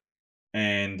onto it,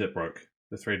 and it broke.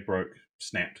 The thread broke,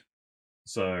 snapped.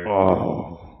 So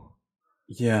Oh,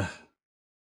 yeah.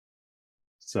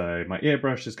 So my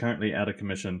airbrush is currently out of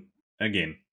commission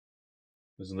again.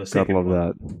 This is the gotta second love one.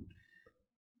 that.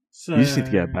 So You just need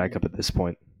to get a backup at this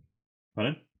point.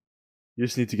 Pardon? You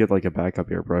just need to get like a backup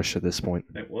airbrush at this point.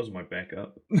 That was my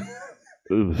backup.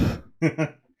 Oof.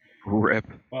 Rip.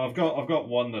 Well, I've got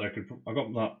one that I've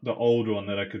got the old one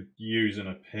that I could use in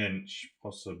a pinch,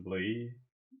 possibly.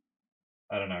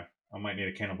 I don't know. I might need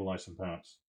to cannibalize some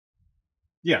parts.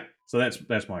 Yeah, so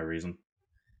that's my reason.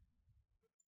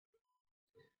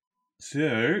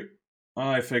 So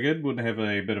I figured we'd have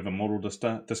a bit of a model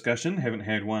discussion. Haven't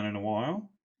had one in a while.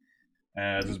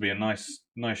 This will be a nice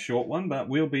short one, but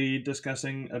we'll be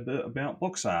discussing a bit about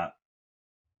box art.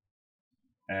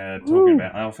 Talking Woo.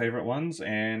 about our favorite ones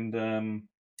and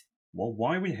well,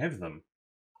 why we have them.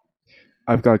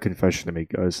 I've got a confession to make,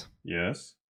 guys.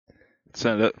 Yes.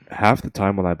 Send it. Half the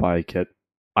time when I buy a kit,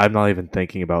 I'm not even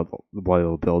thinking about what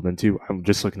it'll build into. I'm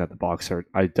just looking at the box art.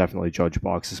 I definitely judge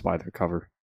boxes by their cover.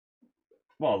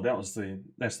 Well, that's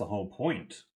the whole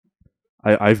point.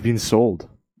 I've been sold.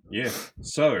 Yeah.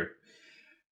 So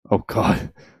Oh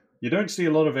god. you don't see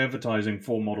a lot of advertising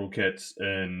for model kits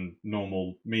in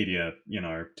normal media, you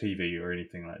know, TV or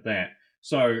anything like that.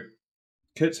 So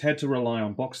kits had to rely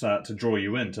on box art to draw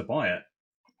you in to buy it.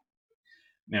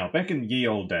 Now, back in ye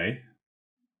old day,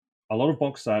 a lot of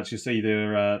box arts, you see,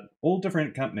 they're all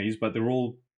different companies, but they're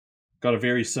all got a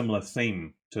very similar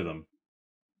theme to them.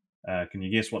 Can you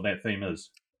guess what that theme is?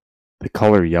 The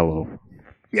color yellow.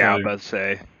 Yeah, I was So- about to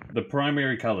say. The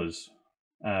primary colors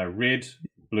are red,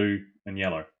 blue, and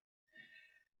yellow.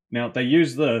 Now, they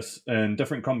use this in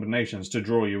different combinations to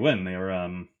draw you in.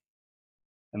 And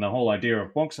the whole idea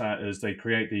of box art is they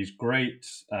create these great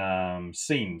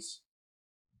scenes,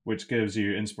 which gives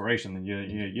you inspiration. And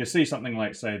you see something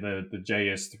like, say, the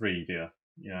JS3 there.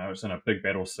 You know, it's in a big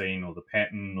battle scene, or the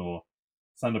Patton, or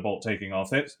Thunderbolt taking off.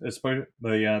 That's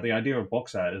the idea of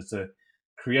box art is to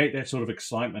create that sort of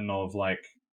excitement of like,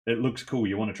 it looks cool.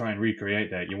 You want to try and recreate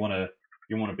that. You want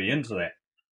to be into that.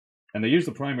 And they use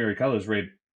the primary colors red,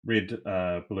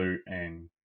 blue, and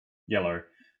yellow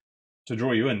to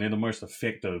draw you in. They're the most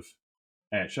effective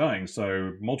at showing.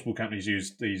 So multiple companies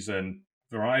use these in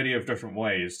a variety of different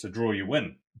ways to draw you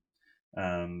in.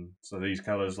 So these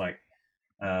colors, like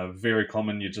very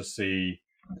common, you just see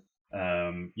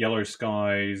yellow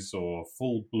skies or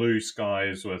full blue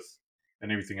skies with,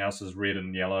 and everything else is red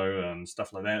and yellow and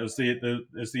stuff like that. It's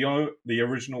the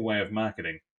original way of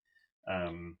marketing.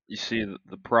 You see,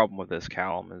 the problem with this,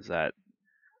 Callum, is that,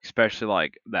 especially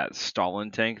like that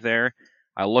Stalin tank there,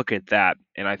 I look at that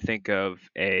and I think of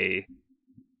a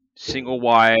single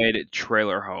wide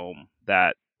trailer home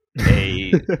that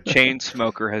a chain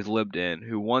smoker has lived in,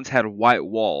 who once had white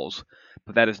walls,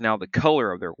 but that is now the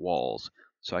color of their walls.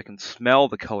 So I can smell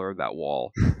the color of that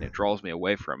wall, and it draws me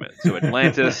away from it. So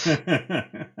Atlantis,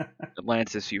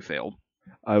 you failed.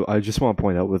 I just want to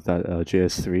point out with that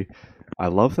JS3, I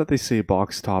love that they say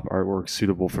box top artwork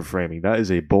suitable for framing. That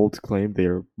is a bold claim. They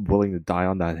are willing to die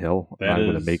on that hill, and I'm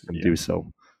going to make them do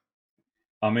so.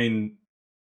 I mean,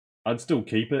 I'd still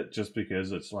keep it just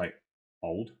because it's like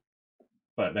old,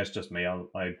 but that's just me.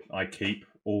 I keep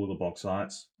all the box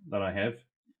arts that I have.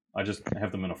 I just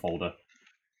have them in a folder.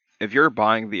 If you're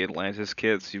buying the Atlantis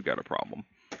kits, you've got a problem.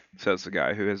 Says the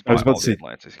guy who has I was bought about all to say, the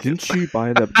Atlantis kits. didn't you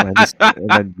buy the Atlantis kit and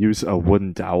then use a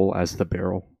wooden dowel as the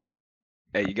barrel?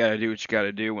 Hey, you gotta do what you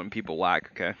gotta do when people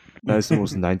lack, okay? That is the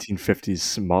most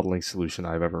 1950s modeling solution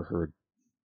I've ever heard.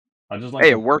 I just like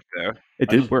Hey, it worked though. It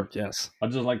did work, yes.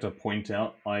 I'd just like to point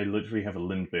out, I literally have a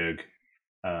Lindbergh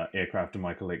aircraft in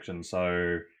my collection,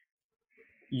 so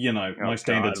my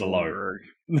standards are low.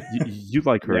 You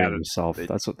like her Yeah, yourself.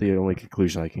 That's what the only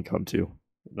conclusion I can come to.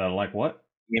 They're like what?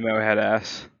 Nemo head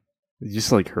ass. You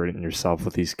just like hurting yourself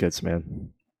with these kits, man.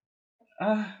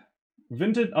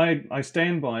 Vintage. I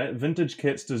stand by it. Vintage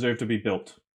kits deserve to be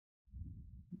built.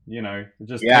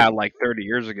 Like 30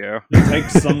 years ago. It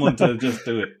takes someone to just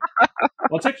do it.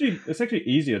 Well, it's actually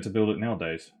easier to build it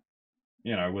nowadays.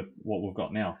 With what we've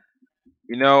got now.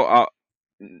 No.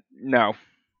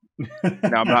 No,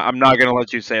 I'm not gonna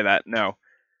let you say that. No.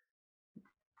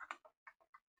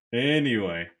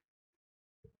 Anyway,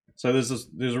 so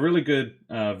there's a really good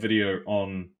video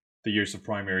on the use of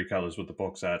primary colors with the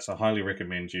box art. So I highly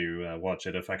recommend you watch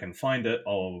it. If I can find it,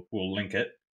 we'll link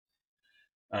it.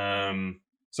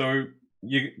 So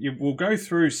you will go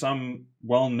through some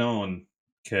well-known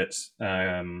kits,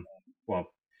 well-known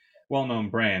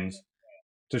brands,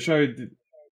 to show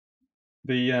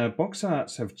the box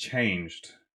arts have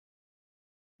changed.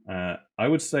 I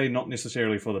would say not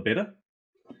necessarily for the better.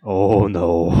 Oh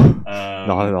no,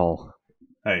 not at all.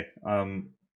 Hey,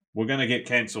 we're gonna get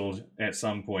cancelled at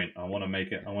some point. I want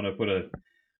to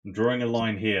I'm drawing a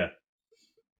line here.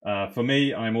 For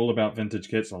me, I'm all about vintage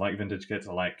kits. I like vintage kits.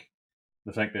 I like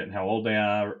the fact that how old they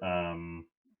are.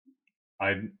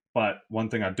 But one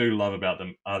thing I do love about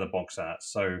them are the box arts.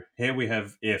 So here we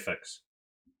have Airfix,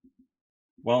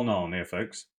 well-known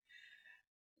Airfix.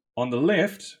 On the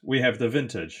left, we have the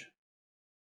vintage.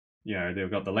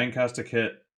 They've got the Lancaster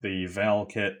kit, the Val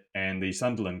kit, and the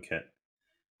Sunderland kit.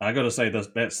 I got to say,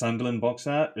 that Sunderland box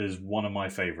art is one of my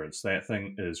favorites. That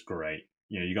thing is great.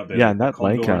 You got the that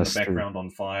Condor in the Lancaster background on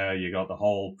fire. You got the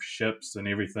whole ships and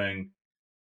everything.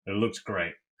 It looks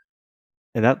great.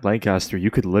 And that Lancaster,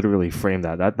 you could literally frame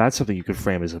that. That's something you could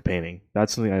frame as a painting.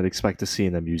 That's something I'd expect to see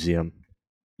in a museum.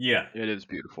 Yeah, it is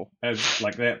beautiful. As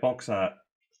like that box art,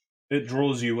 it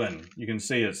draws you in. You can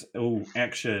see it's all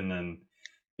action and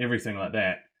everything like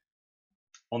that.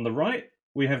 On the right,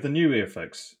 we have the new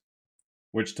Airfix,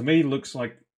 which to me looks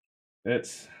like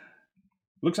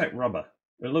rubber.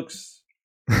 It looks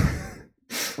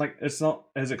like it's not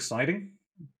as exciting.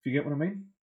 If you get what I mean.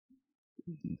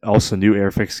 Also, new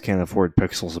Airfix can't afford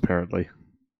pixels, apparently.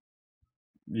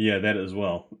 Yeah, that as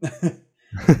well.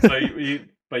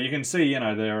 But you can see,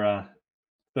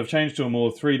 they've changed to a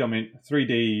more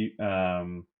 3D.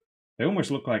 They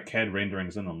almost look like CAD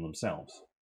renderings in them themselves.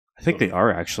 I think they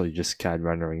are actually just CAD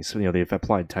renderings. They've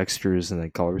applied textures and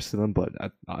then colors to them, but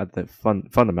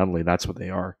fundamentally, that's what they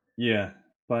are. Yeah,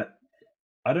 but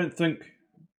I don't think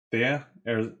they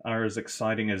are as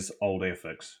exciting as old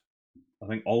Airfix. I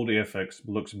think old Airfix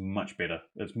looks much better.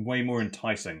 It's way more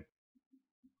enticing.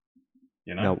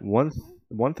 Now, one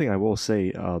thing I will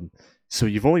say, so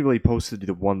you've only really posted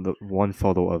the one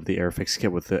photo of the Airfix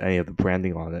kit with any of the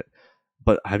branding on it.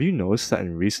 But have you noticed that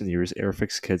in recent years,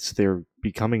 Airfix kits, they're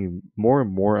becoming more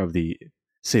and more of the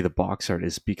box art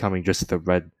is becoming just the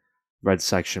red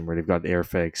section where they've got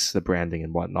Airfix, the branding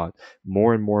and whatnot.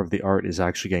 More and more of the art is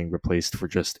actually getting replaced for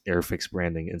just Airfix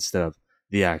branding instead of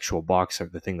the actual box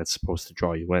art, the thing that's supposed to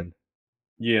draw you in.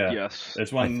 Yeah. Yes.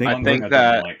 It's one thing I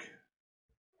don't like.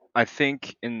 I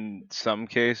think in some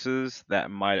cases that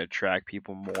might attract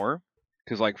people more.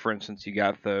 Because, like, for instance, you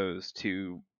got those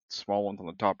two small ones on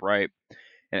the top right,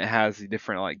 and it has the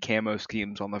different, like, camo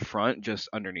schemes on the front just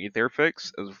underneath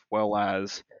Airfix, as well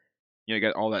as, you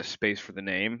got all that space for the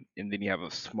name, and then you have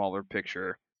a smaller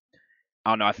picture.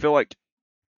 I don't know, I feel like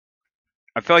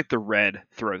the red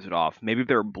throws it off. Maybe if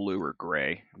they're blue or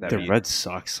gray. Red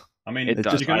sucks. I mean, it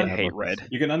does. I hate red.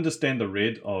 You can understand the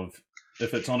red of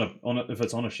if it's on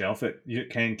a shelf,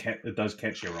 it does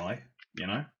catch your eye.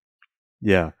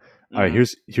 Yeah, All right,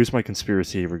 here's my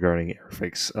conspiracy regarding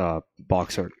Airfix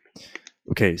box art.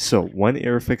 Okay, so when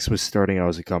Airfix was starting out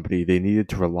as a company, they needed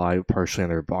to rely partially on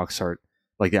their box art,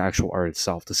 like the actual art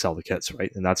itself, to sell the kits,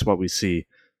 right? And that's what we see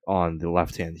on the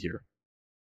left hand here,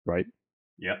 right?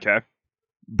 Yeah. Okay.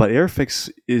 But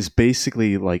Airfix is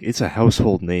basically like it's a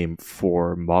household name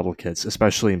for model kits,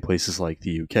 especially in places like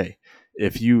the UK.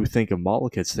 If you think of model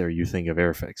kits there, you think of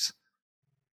Airfix.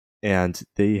 And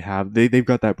they've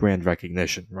got that brand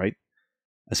recognition, right?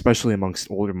 Especially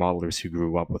amongst older modelers who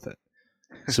grew up with it.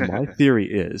 So my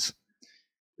theory is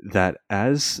that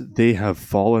as they have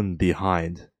fallen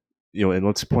behind, and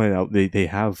let's point out they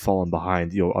have fallen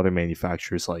behind, other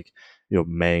manufacturers like,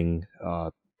 Meng,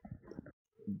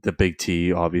 the Big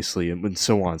T, obviously, and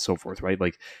so on and so forth, right?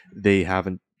 Like they're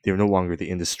no longer the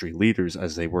industry leaders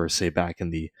as they were, say, back in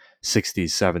the 60s,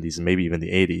 70s, and maybe even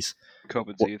the 80s.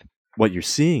 COVID What, teeth. what you're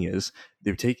seeing is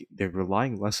they're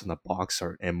relying less on the box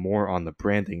art and more on the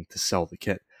branding to sell the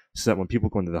kit. So that when people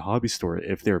go into the hobby store,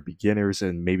 if they're beginners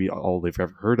and maybe all they've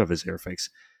ever heard of is Airfix,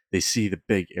 they see the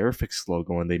big Airfix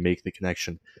logo and they make the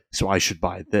connection. So I should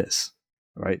buy this,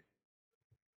 right?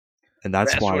 And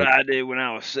that's why what I did when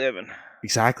I was 7.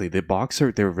 exactly the box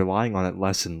art, they're relying on it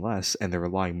less and less, and they're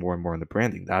relying more and more on the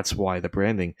branding. That's why the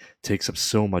branding takes up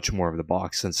so much more of the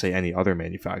box than, say, any other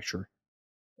manufacturer.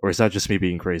 Or is that just me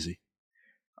being crazy?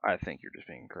 I think you're just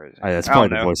being crazy. That's I probably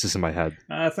don't the know. voices in my head.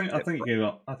 I think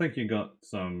you got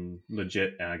some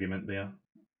legit argument there.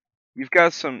 You've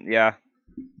got some, yeah.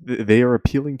 They are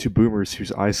appealing to boomers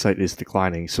whose eyesight is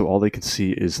declining, so all they can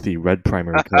see is the red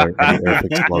primary color and the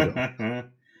Airfix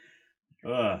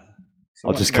logo.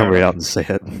 I'll just come right out and say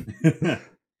it.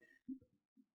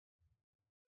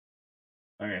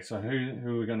 Okay, so who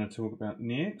are we going to talk about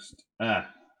next?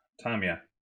 Tamiya.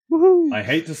 Woohoo! I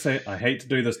hate to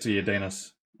do this to you,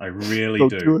 Dennis. I really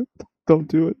Don't do it. Don't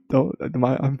do it. Don't.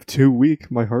 I'm too weak.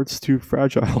 My heart's too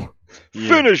fragile. Yeah.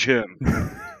 Finish him!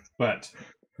 But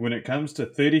when it comes to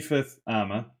 35th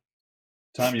armor,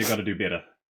 Tamiya got to do better.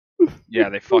 Yeah,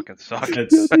 they fucking suck. Yeah,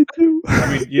 they do.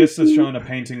 I mean, yes, it's showing a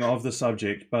painting of the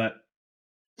subject, but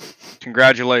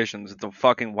congratulations, it's a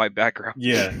fucking white background.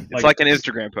 Yeah, it's like an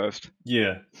Instagram post.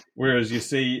 Yeah, whereas you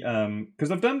see, because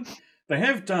they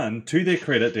have done, to their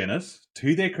credit, Dennis,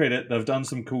 to their credit, they've done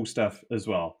some cool stuff as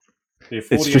well.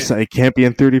 It's just that it can't be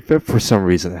in 35th for some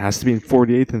reason. It has to be in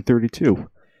 48th and 32.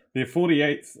 Their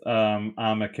 48th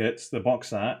armor kits, the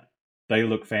box art, they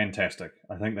look fantastic.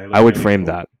 I think they look. I would really frame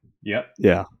cool. that. Yep.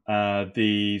 Yeah.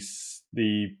 The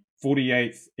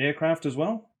 48th aircraft as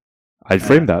well. I'd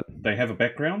frame that. They have a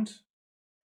background.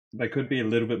 They could be a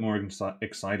little bit more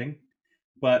exciting,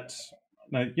 but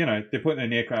they're putting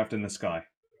an aircraft in the sky.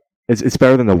 It's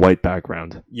better than the white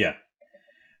background. Yeah.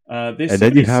 And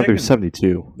then you have their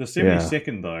 72. The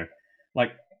 72nd though,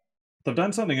 like they've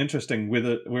done something interesting with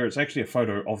it, where it's actually a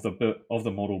photo of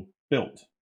the model built,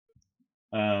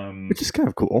 which is kind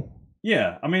of cool.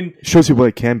 Yeah, I mean, it shows you what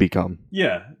it can become.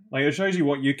 Yeah, like it shows you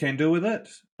what you can do with it.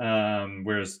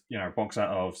 Whereas box art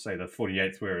of say the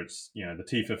 48th, where it's the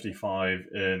T-55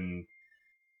 in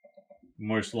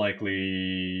most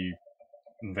likely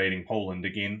invading Poland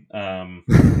again.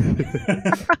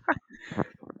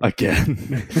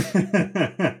 Again.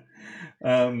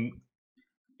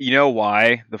 You know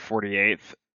why the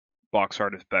 48th box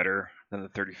art is better than the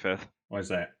 35th? Why is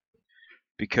that?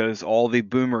 Because all the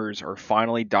boomers are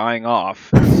finally dying off,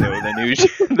 so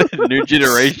the new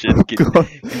generation can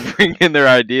bring in their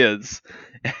ideas.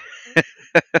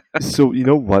 So you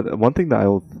know what? One thing that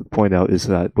I'll point out is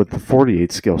that with the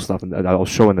 48 scale stuff, and I'll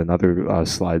show in another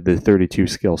slide, the 32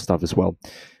 scale stuff as well.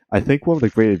 I think one of the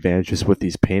great advantages with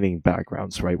these painting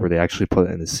backgrounds, right, where they actually put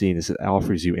it in the scene, is it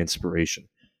offers you inspiration.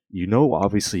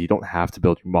 Obviously, you don't have to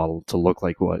build your model to look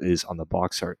like what is on the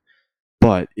box art.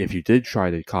 But if you did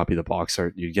try to copy the box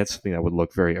art, you'd get something that would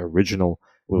look very original,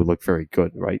 would look very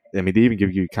good, right? I mean, they even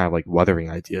give you kind of like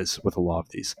weathering ideas with a lot of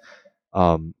these.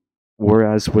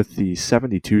 Whereas with the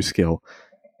 72 scale,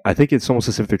 I think it's almost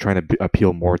as if they're trying to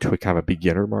appeal more to a kind of a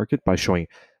beginner market by showing,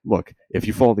 look, if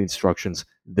you follow the instructions,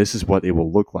 this is what it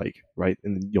will look like, right?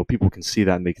 And people can see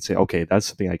that and they can say, okay, that's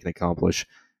something I can accomplish,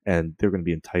 and they're going to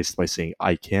be enticed by saying,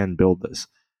 I can build this.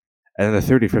 And then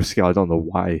the 35th scale, I don't know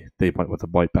why they went with a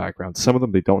white background. Some of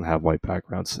them, they don't have white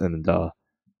backgrounds, and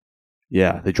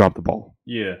they dropped the ball.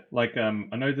 Yeah, like I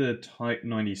know the Type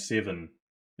 97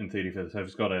 in 35th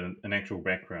has got an actual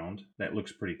background that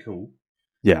looks pretty cool.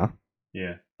 Yeah.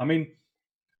 Yeah. I mean,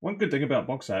 one good thing about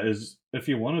box art is if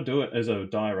you want to do it as a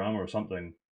diorama or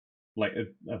something, like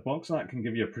a box art can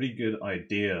give you a pretty good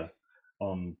idea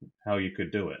on how you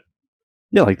could do it.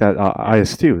 Yeah, like that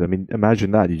IS2. I mean,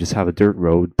 imagine that. You just have a dirt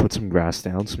road, put some grass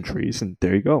down, some trees, and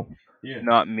there you go. Yeah.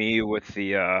 Not me with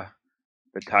the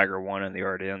Tiger One and the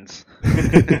Ardennes.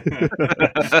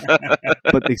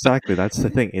 But exactly, that's the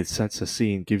thing. It sets a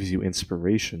scene, gives you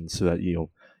inspiration, so that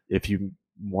if you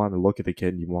want to look at the kid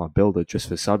and you want to build it just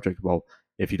for the subject, well,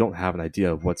 if you don't have an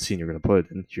idea of what scene you're going to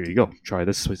put, and here you go, try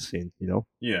this scene.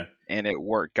 Yeah. And it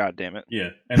worked, god damn it. Yeah.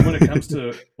 And when it comes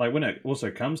to when it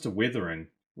also comes to weathering,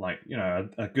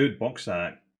 a good box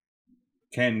art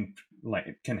can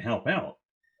help out.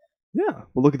 Yeah.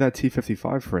 Well, look at that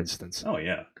T55, for instance. Oh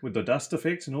yeah, with the dust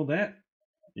effects and all that.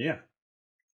 Yeah.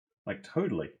 Like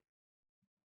totally.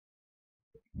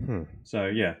 So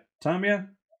yeah, Tamiya,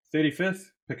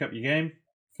 35th, pick up your game.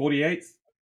 48th,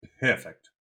 perfect.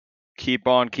 Keep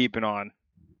on keeping on.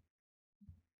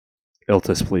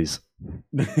 Iltis, please.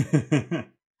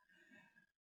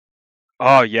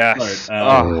 Oh yes.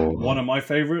 Oh. One of my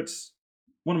favorites,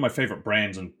 one of my favorite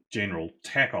brands in general,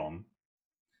 Tacom.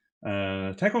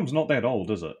 Tacom's not that old,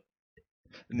 is it?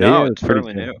 No, are it's pretty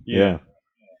fairly good. new. Yeah.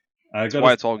 That's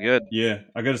why it's all good. Yeah,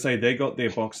 I gotta say they got their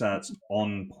box arts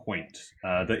on point.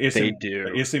 The They do.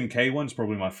 The SMK one's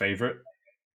probably my favorite.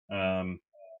 I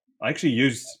actually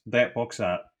used that box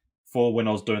art for when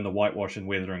I was doing the whitewash and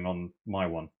weathering on my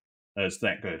one. It's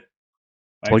that good.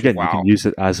 Well, again, wow. you can use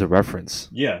it as a reference.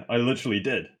 Yeah, I literally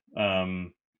did.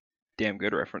 Damn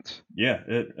good reference. Yeah,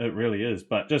 it really is.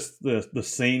 But just the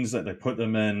scenes that they put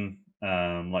them in,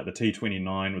 like the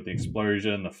T-29 with the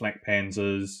explosion, the flak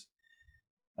panzers.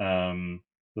 The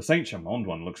Saint Chamond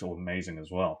one looks amazing as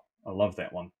well. I love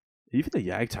that one. Even the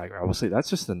Yag Tiger, I will say, that's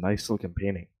just a nice looking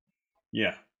painting.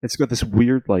 Yeah. It's got this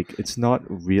weird, like, it's not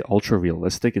ultra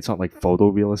realistic. It's not like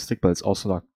photorealistic, but it's also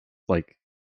not like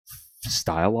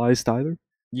stylized either.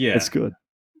 Yeah. It's good.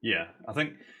 Yeah. I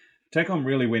think Tacom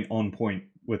really went on point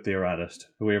with their artist,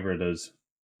 whoever it is.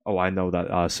 Oh, I know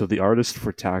that. So the artist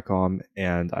for Tacom,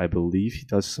 and I believe he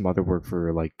does some other work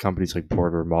for like companies like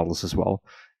Porter Models as well,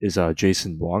 is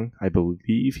Jason Wong. I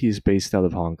believe he's based out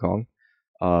of Hong Kong.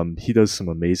 He does some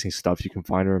amazing stuff. You can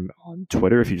find him on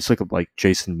Twitter if you just look up like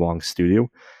Jason Wong Studio.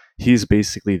 He's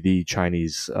basically the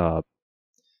Chinese.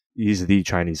 He's the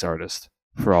Chinese artist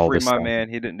for all Free this my stuff. man,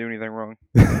 he didn't do anything wrong.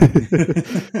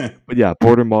 But yeah,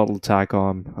 Border Model,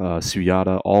 Tacom,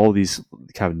 Suyata, all these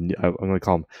kind of, I'm going to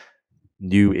call them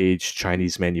new age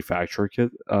Chinese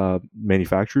manufacturers.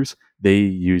 They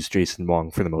use Jason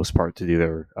Wong for the most part to do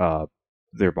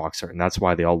their box art, and that's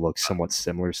why they all look somewhat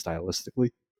similar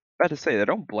stylistically. About to say, I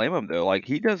don't blame him though. Like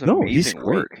he does No, he's amazing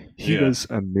great. work. He does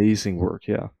amazing work.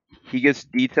 Yeah, he gets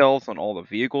details on all the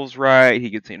vehicles right.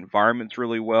 He gets the environments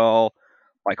really well.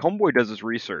 Like Homeboy does his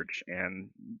research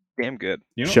and damn good.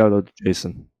 Shout out to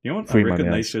Jason. You know what Free I reckon my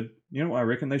they mans. should? You know what I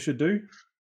reckon they should do?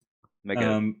 Make it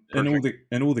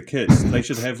in all the kits, they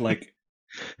should have like,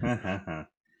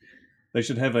 they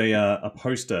should have a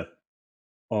poster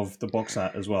of the box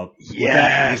art as well.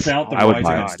 Yes! Without the I would writing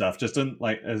buy and it. stuff, just in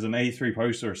like as an A3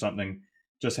 poster or something.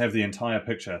 Just have the entire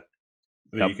picture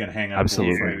that Yep, you can hang up.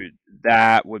 absolutely. Dude,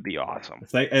 that would be awesome.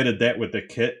 If they added that with the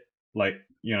kit, like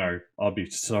I'd be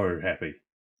so happy.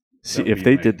 See, That would if be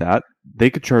they amazing. did that, they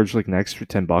could charge like an extra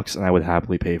 $10, and I would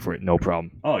happily pay for it, no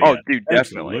problem. Oh yeah, dude,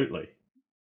 definitely. absolutely.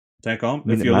 Tacom, I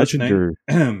mean, if you're imagine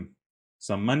listening,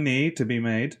 some money to be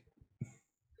made.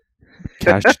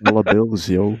 cash dollar bills,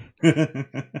 yo.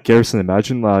 Garrison,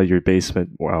 imagine your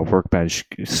basement workbench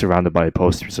surrounded by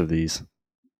posters of these.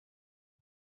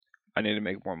 I need to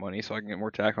make more money so I can get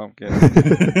more Tacom kits.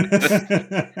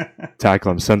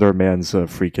 Tackle them. Send our man's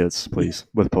free kits, please,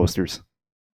 with posters.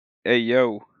 Hey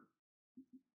yo,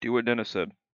 do what Dennis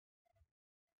said.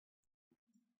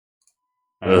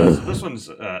 So this one's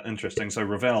interesting. So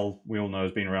Revell, we all know,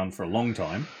 has been around for a long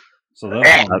time. So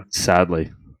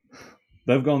Sadly.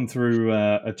 they've gone through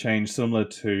a change similar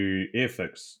to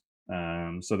Airfix.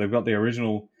 So they've got the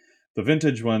original, the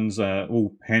vintage ones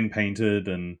all hand painted,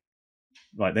 and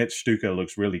like that Stuka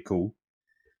looks really cool.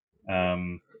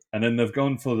 And then they've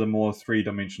gone for the more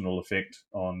three-dimensional effect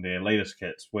on their latest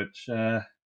kits, which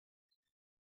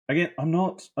again, I'm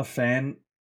not a fan.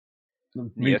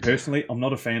 Me Yet. personally, I'm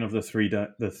not a fan of the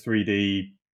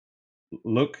 3D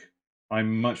look. I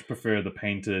much prefer the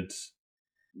painted.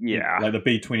 Yeah. Like the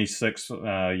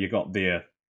B26 you got there.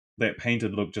 That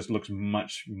painted look just looks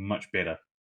much, much better.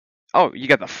 Oh, you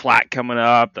got the flat coming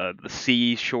up, the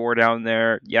seashore down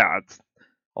there. Yeah, it's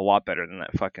a lot better than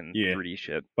that fucking 3D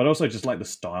shit. But I also just like the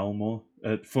style more.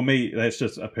 For me, that's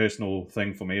just a personal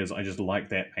thing for me, is I just like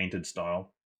that painted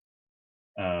style.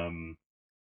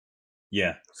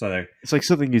 Yeah, so it's like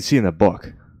something you'd see in a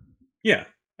book. Yeah,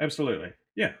 absolutely.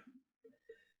 Yeah.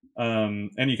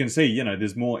 And you can see,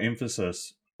 there's more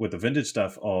emphasis with the vintage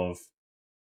stuff of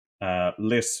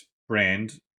less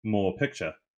brand, more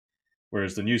picture,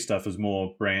 whereas the new stuff is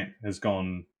has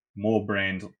gone more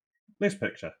brand, less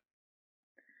picture.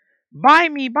 Buy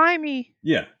me, buy me.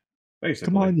 Yeah, basically.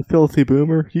 Come on, you filthy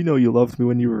boomer. You know you loved me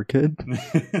when you were a kid.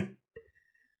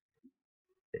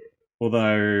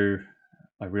 Although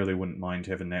I really wouldn't mind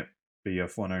having that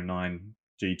BF 109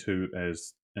 G2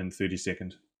 as in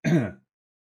 32nd.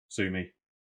 Sue me.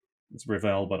 It's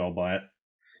Revell, but I'll buy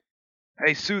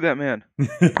Hey, sue that man.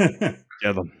 it.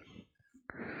 Get them.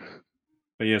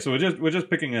 But yeah, so we're just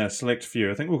picking a select few.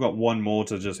 I think we've got one more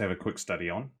to just have a quick study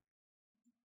on.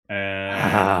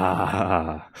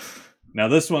 And now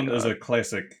this one is a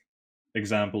classic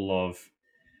example of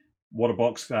what a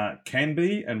box art can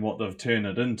be and what they've turned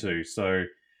it into. So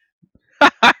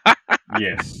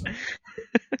yes.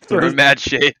 Throwing mad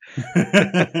shade.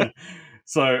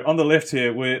 So on the left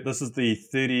here, this is the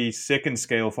 32nd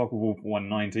scale Focke-Wulf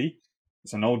 190.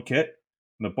 It's an old kit.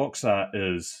 The box art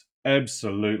is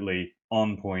absolutely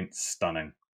on point,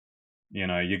 stunning.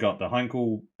 You got the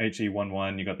Heinkel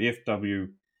HE11, you got the FW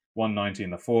 190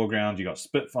 in the foreground, you got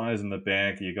Spitfires in the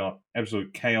back, you got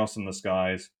absolute chaos in the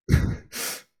skies.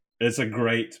 It's a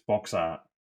great box art.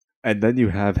 And then you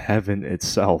have heaven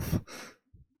itself.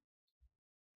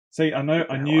 See, I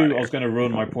knew I was going to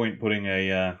ruin my point putting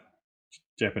a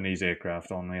Japanese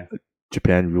aircraft on there.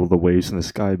 Japan rule the waves in the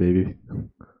sky, baby.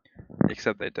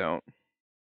 Except they don't.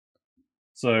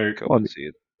 So, Go and see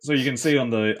it. So you can see on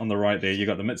the right there, you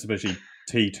got the Mitsubishi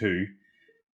T2.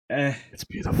 It's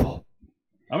beautiful.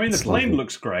 I mean, the It's plane lovely.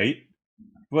 looks great,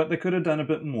 but they could have done a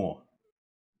bit more.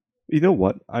 You know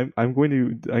what? I'm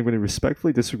going to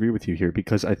respectfully disagree with you here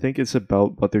because I think it's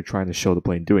about what they're trying to show the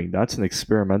plane doing. That's an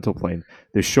experimental plane.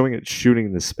 They're showing it shooting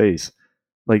into space.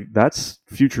 Like that's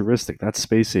futuristic. That's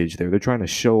space age. They're trying to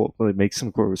show, make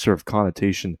some sort of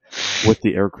connotation with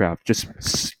the aircraft, just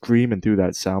screaming through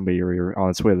that sound barrier on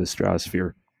its way to the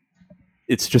stratosphere.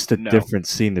 It's just a different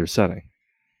scene they're setting.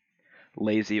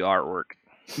 Lazy artwork.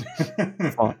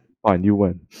 Fine, you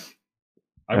win.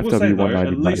 I will say though,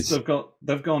 at least nice.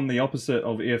 they've gone the opposite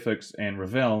of Airfix and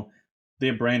Revell.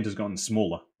 Their brand has gotten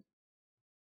smaller.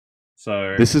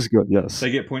 So this is good. Yes, they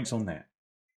get points on that.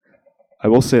 I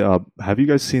will say, have you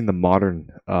guys seen the modern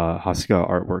Hasegawa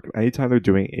artwork? Anytime they're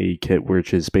doing a kit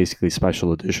which is basically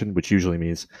special edition, which usually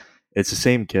means it's the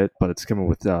same kit, but it's coming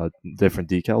with different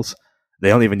decals, they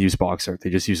don't even use box art. They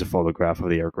just use a photograph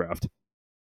of the aircraft.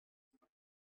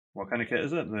 What kind of kit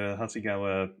is it? The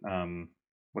Hasegawa,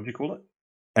 what do you call it?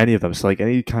 Any of them. So, like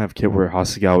any kind of kit where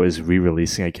Hasegawa is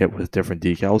re-releasing a kit with different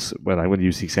decals. But I'm going to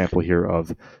use the example here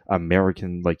of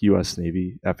American, like U.S.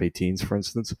 Navy F-18s, for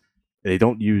instance. They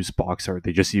don't use box art.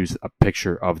 They just use a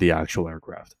picture of the actual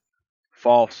aircraft.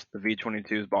 False. The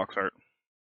V-22 is box art.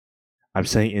 I'm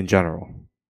saying in general.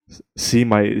 See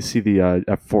the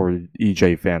F4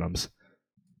 EJ Phantoms.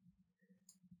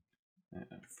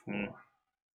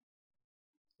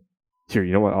 Here,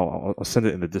 you know what? I'll send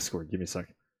it in the Discord. Give me a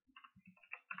second.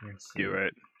 Do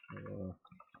it. I'll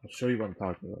show you what I'm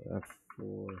talking about.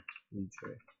 F4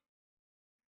 EJ.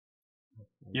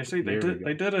 Yeah, see, they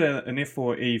did an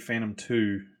F4E Phantom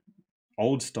 2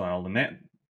 old style, and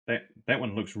that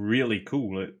one looks really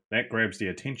cool. That grabs the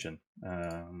attention.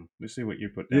 Let's see what you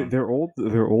put down. Their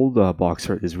old box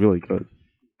art is really good.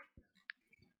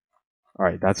 All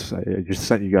right, I just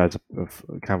sent you guys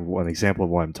kind of an example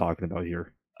of what I'm talking about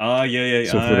here. Yeah.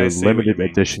 So for the limited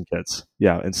edition kits,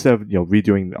 instead of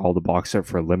redoing all the box art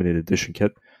for a limited edition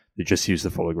kit, they just use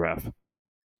the photograph.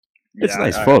 It's a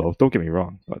nice photo. Don't get me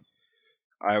wrong, but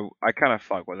I kind of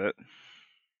fuck with it.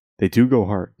 They do go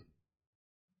hard.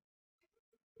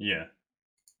 Yeah.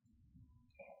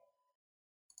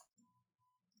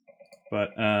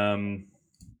 But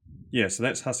so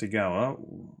that's Hasegawa.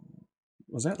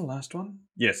 Was that the last one?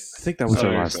 Yes. I think that was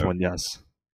our last one, yes.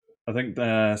 I think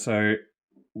so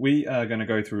we are going to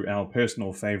go through our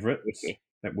personal favorites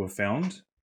that we've found.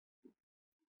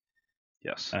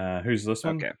 Yes. Who's this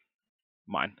one? Okay.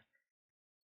 Mine.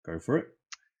 Go for it.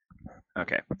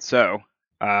 Okay. So,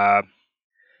 I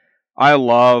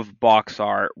love box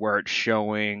art where it's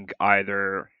showing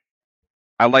either...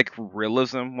 I like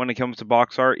realism when it comes to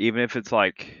box art, even if it's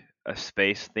like a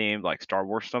space themed, like Star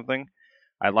Wars something.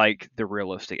 I like the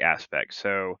realistic aspect.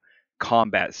 So,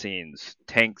 combat scenes,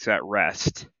 tanks at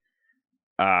rest.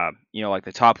 Like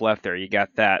the top left there, you got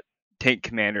that tank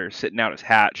commander sitting out his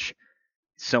hatch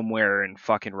somewhere in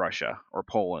fucking Russia or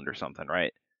Poland or something,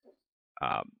 right?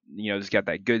 It's got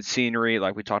that good scenery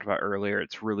like we talked about earlier.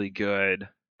 It's really good,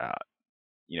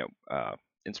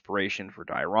 inspiration for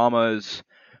dioramas,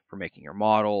 for making your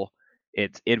model.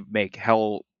 it'd make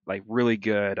hell like really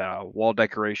good wall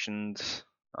decorations.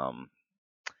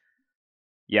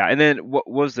 Yeah, and then what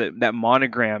was it? That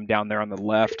monogram down there on the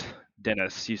left,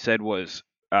 Dennis? You said was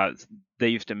they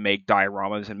used to make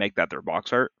dioramas and make that their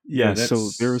box art. Yeah, so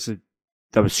there was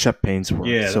that was Shep Payne's work.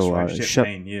 Yeah, that's so right. Shep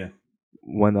Payne, yeah.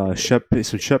 When Shep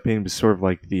Payne was sort of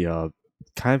like the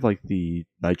kind of like the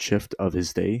night shift of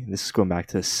his day. This is going back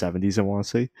to the 70s, I want to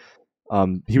say.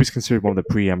 He was considered one of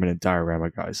the preeminent diorama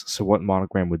guys. So what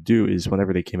Monogram would do is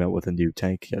whenever they came out with a new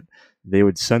tank kit, they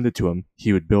would send it to him.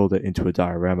 He would build it into a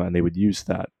diorama, and they would use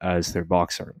that as their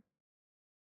box art.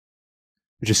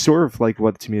 Which is sort of like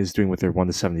what Tamiya is doing with their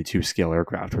 1:72 scale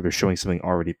aircraft, where they're showing something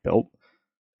already built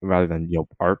rather than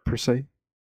art per se.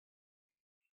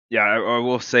 Yeah, I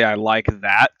will say I like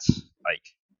that.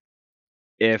 Like,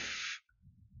 if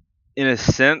in a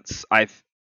sense, I'm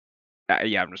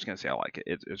just gonna say I like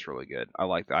it. It's really good. I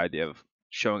like the idea of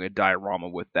showing a diorama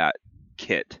with that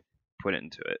kit put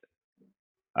into it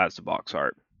as the box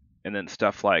art, and then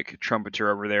stuff like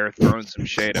Trumpeter over there throwing some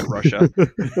shade at Russia.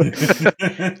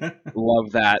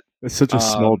 Love that. It's such a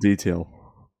small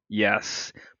detail.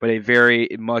 Yes, but a very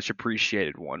much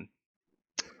appreciated one.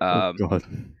 Oh God.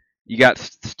 You got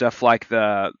stuff like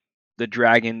the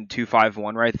Dragon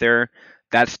 251 right there.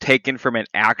 That's taken from an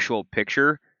actual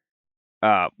picture.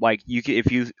 Like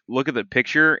if you look at the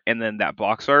picture and then that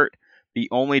box art, the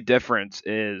only difference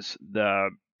is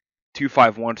the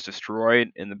 251's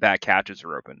destroyed and the back hatches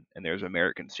are open and there's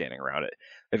Americans standing around it.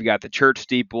 They've got the church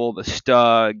steeple, the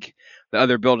Stug, the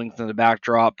other buildings in the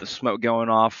backdrop, the smoke going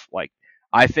off. Like,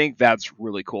 I think that's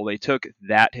really cool. They took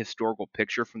that historical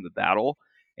picture from the battle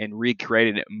and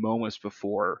recreated it moments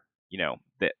before,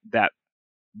 that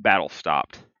battle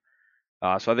stopped.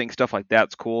 So I think stuff like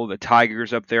that's cool. The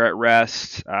Tigers up there at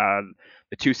rest.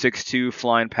 The 262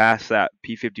 flying past that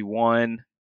P-51.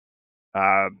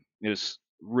 It was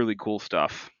really cool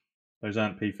stuff. Those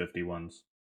aren't P-51s.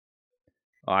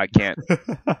 Oh, I can't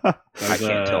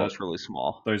tell. It's really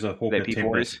small. Those are Hawker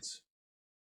Tempests.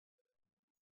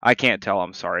 I can't tell.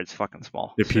 I'm sorry. It's fucking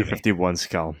small. They're P-51s,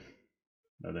 Cal.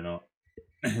 No, they're not.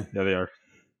 Yeah, they are.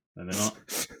 No, they're not.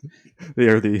 They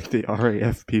are the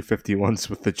RAF P-51s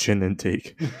with the chin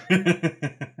intake.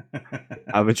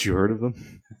 Haven't you heard of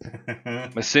them?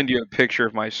 I'm gonna send you a picture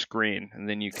of my screen, and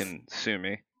then you can sue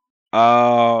me.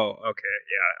 Oh, okay.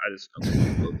 Yeah,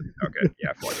 okay. Yeah,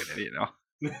 I feel like an idiot now.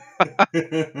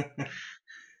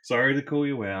 Sorry to call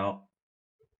you out.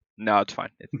 No, it's fine.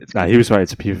 It's he was right.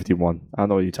 It's a P-51. I don't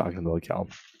know what you're talking about, Cal.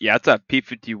 Yeah, it's a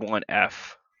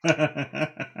P-51F.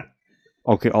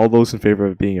 Okay, all those in favor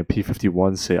of being a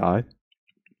P-51, say aye.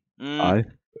 Aye.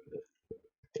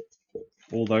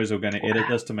 All those who are going to edit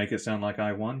this to make it sound like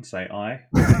I won, say aye.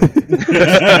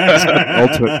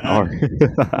 Ultimate power.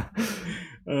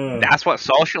 That's what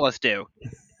socialists do.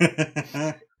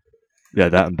 Yeah,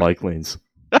 that and bike lanes.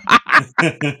 Oh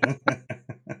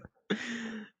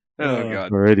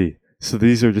God. Alrighty. So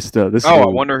these are just this. I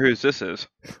wonder whose this is.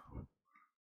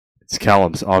 It's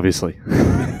Callum's, obviously.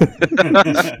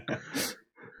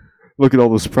 Look at all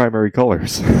those primary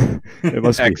colors. It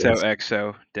must be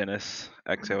XOXO, Dennis.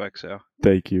 XOXO.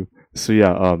 Thank you. So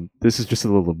yeah, this is just a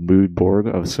little mood board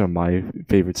of some of my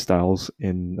favorite styles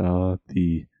in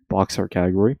the box art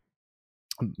category.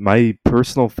 My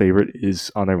personal favorite is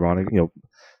unironic,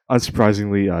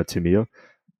 unsurprisingly, Tamiya.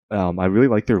 I really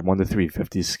like their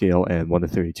 1:350 scale and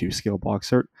 1:32 scale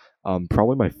box art.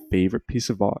 Probably my favorite piece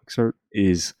of box art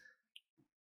is.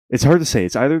 It's hard to say.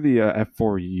 It's either the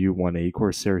F4U1A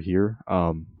Corsair here,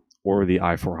 or the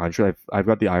I400. I've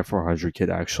got the I400 kit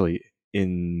actually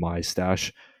in my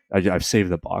stash. I've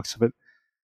saved a box of it.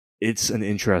 It's an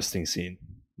interesting scene.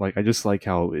 Like, I just like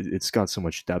how it's got so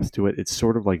much depth to it. It's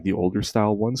sort of like the older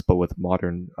style ones, but with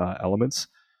modern elements.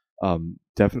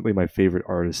 Definitely my favorite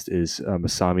artist is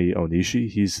Masami Onishi.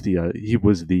 He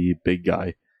was the big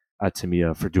guy at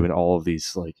Tamiya for doing all of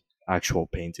these like actual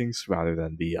paintings rather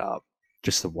than the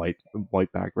just the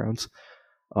white backgrounds.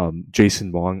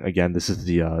 Jason Wong, again, this is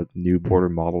the new Border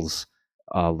Models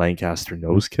Lancaster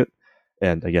nose kit,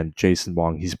 and again, Jason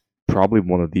Wong, he's probably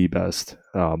one of the best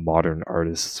modern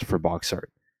artists for box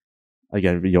art.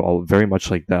 Again, very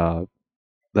much like that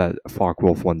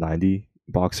Focke-Wulf 190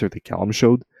 box art that Callum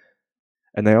showed.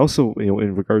 And I also,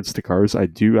 in regards to cars,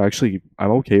 I'm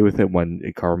okay with it when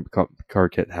a car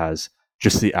kit has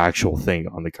just the actual thing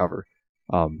on the cover.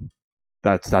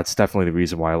 That's definitely the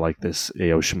reason why I like this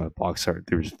Aoshima box art.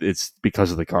 It's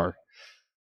because of the car.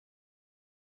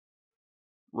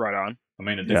 Right on. I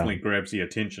mean, it definitely grabs the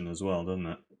attention as well, doesn't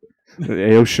it?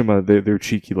 Aoshima, they're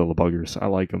cheeky little buggers. I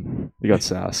like them. They got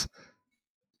sass.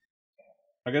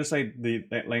 I gotta say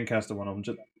that Lancaster one.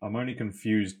 I'm only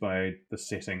confused by the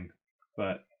setting,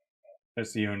 but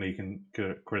that's the only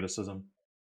criticism.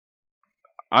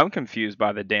 I'm confused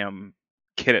by the damn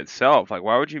kit itself. Like,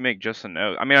 why would you make just a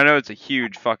nose? I mean, I know it's a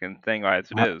huge fucking thing as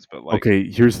it is, but like, Okay,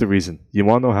 here's the reason. You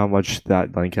want to know how much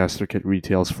that Lancaster kit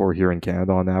retails for here in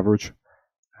Canada on average?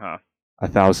 huh?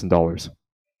 $1,000. It's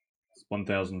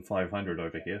 1,500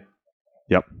 over here.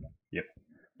 Yep. Yep.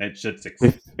 That shit's If,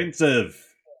 expensive.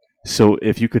 so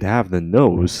if you could have the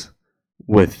nose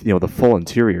with the full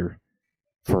interior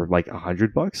for like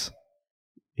 $100,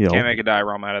 Can't make a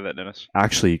diorama out of that, Dennis.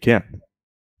 actually you can,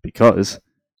 because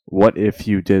what if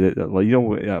you did it? What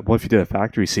if you did a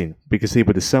factory scene? Because they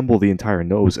would assemble the entire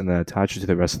nose and then attach it to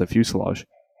the rest of the fuselage,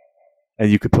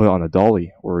 and you could put it on a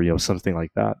dolly or something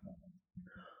like that.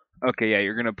 Okay, yeah,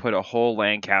 you're gonna put a whole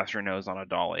Lancaster nose on a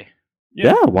dolly.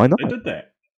 Yeah, why not? They did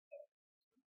that.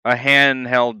 A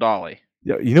handheld dolly.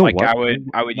 Yeah, you know Like what?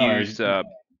 I would No. use.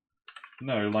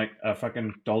 No, like a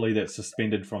fucking dolly that's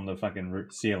suspended from the fucking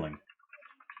ceiling.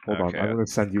 Hold on, Okay. I'm going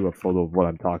to send you a photo of what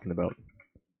I'm talking about.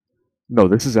 No,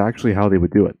 this is actually how they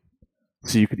would do it.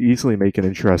 So you could easily make an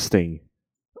interesting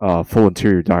full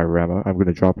interior diorama. I'm going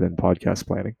to drop it in podcast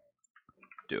planning.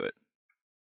 Do it.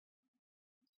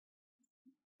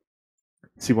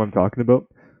 See what I'm talking about?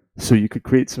 So you could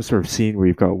create some sort of scene where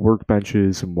you've got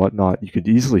workbenches and whatnot. You could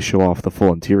easily show off the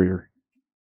full interior.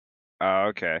 Oh,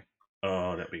 okay.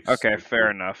 Oh, that'd be Okay, so fair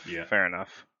cool. enough. Yeah. Fair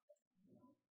enough.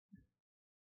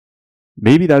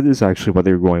 Maybe that is actually what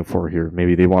they're going for here.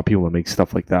 Maybe they want people to make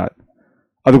stuff like that.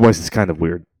 Otherwise, it's kind of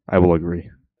weird. I will agree.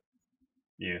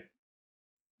 Yeah.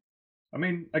 I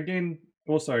mean, again,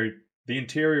 also, the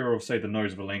interior of, say, the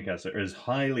nose of a Lancaster is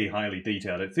highly, highly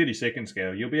detailed. At 32nd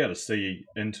scale, you'll be able to see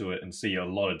into it and see a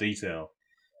lot of detail.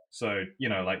 So,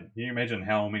 like, can you imagine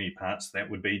how many parts that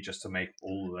would be just to make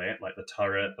all of that? Like the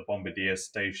turret, the bombardier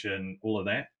station, all of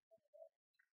that?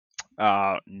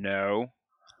 No,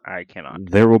 I cannot.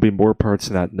 There will be more parts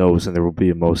in that nose than there will be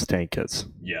in most tank kits.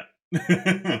 Yeah.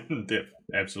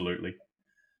 Absolutely.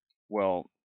 Well,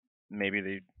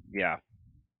 maybe yeah.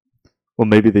 Well,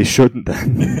 maybe they shouldn't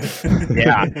then.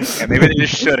 Yeah, maybe they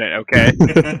just shouldn't, okay?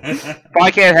 If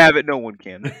I can't have it, no one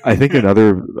can. I think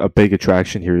a big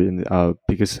attraction here,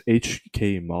 because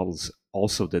HK Models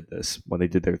also did this when they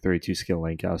did their 32 scale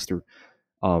Lancaster.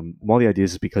 One of the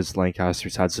ideas is because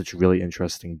Lancasters had such really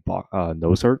interesting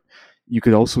nose art, you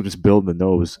could also just build the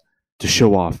nose to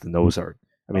show off the nose art.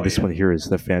 I mean, Oh, this yeah. one here is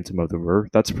the Phantom of the Ruhr.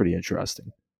 That's pretty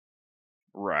interesting.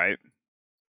 Right.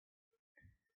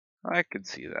 I could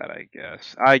see that, I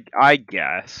guess. I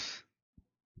guess.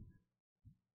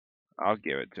 I'll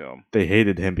give it to him. They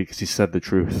hated him because he said the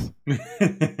truth.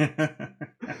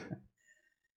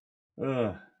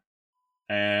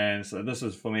 And so this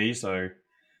is for me. So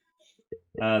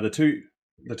the two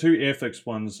Airfix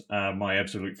ones are my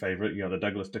absolute favorite. You got the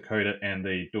Douglas Dakota and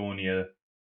the Dornier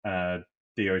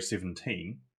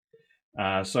DO17.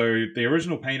 So the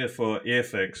original painter for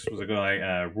Airfix was a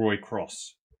guy, Roy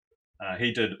Cross.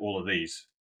 He did all of these,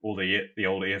 all the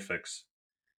old Airfix.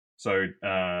 So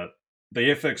the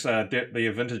Airfix, the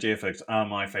vintage Airfix are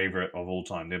my favorite of all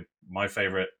time. They're my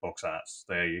favorite box arts.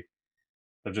 They've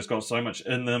just got so much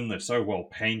in them. They're so well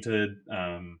painted.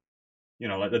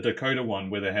 Like the Dakota one,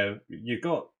 where you've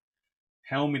got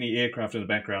how many aircraft in the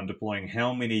background deploying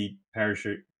how many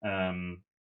paratroopers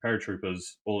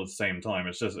all at the same time.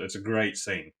 It's a great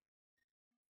scene.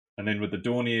 And then with the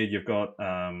Dornier, you've got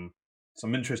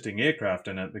some interesting aircraft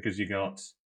in it because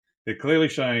they're clearly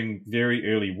showing very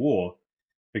early war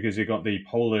because you've got the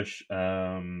Polish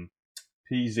PZ-11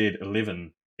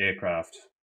 aircraft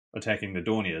attacking the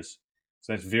Dorniers.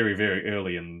 So that's very, very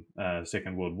early in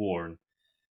Second World War, and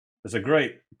it's a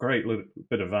great, great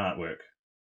bit of artwork.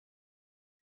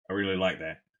 I really like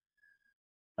that.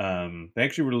 They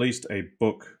actually released a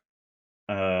book.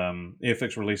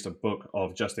 Airfix released a book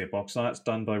of just their box arts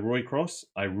done by Roy Cross.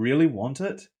 I really want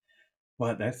it,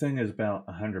 but that thing is about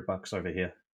 $100 over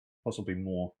here, possibly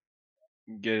more.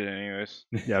 Get it anyways.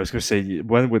 Yeah, I was gonna say,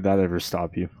 when would that ever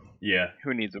stop you? Yeah.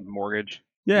 Who needs a mortgage?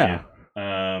 Yeah.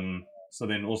 So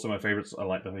then also my favorites are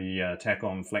like the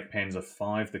Tac-On Flak Panzer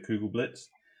 5, the Kugelblitz.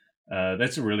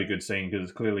 That's a really good scene because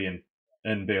it's clearly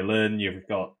in Berlin. You've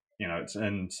got, it's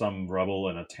in some rubble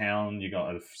in a town. You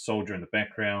got a soldier in the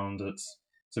background. It's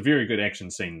a very good action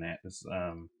scene.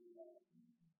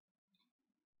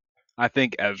 I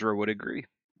think Ezra would agree.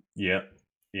 Yeah.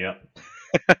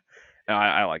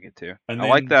 I like it too. And I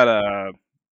like then- that.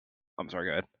 I'm sorry,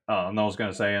 go ahead. Oh, and I was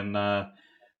going to say in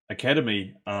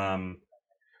Academy, I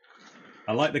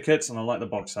like the kits and I like the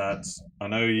box arts. I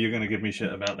know you're going to give me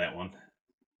shit about that one.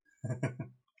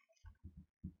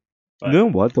 But, You know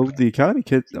what though? The Academy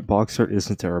kit box art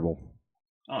isn't terrible.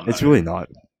 oh, no. It's really not.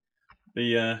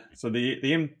 So the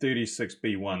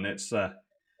M36B1, that's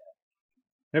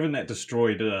having that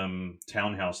destroyed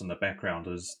townhouse in the background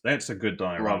that's a good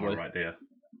diorama Lovely. right there.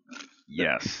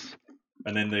 Yes.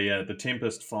 And then the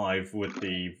Tempest 5 with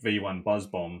the V1 buzz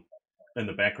bomb in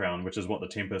the background, which is what the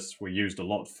Tempests were used a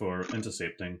lot for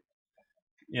intercepting.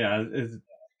 Yeah,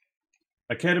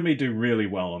 Academy do really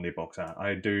well on their box art.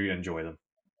 I do enjoy them,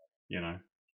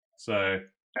 So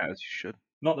As you should.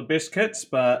 not the best kits,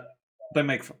 but they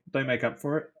make up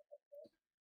for it.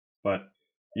 But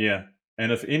yeah,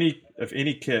 and if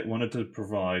any kit wanted to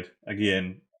provide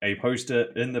again a poster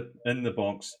in the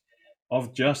box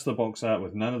of just the box art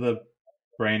with none of the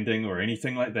branding or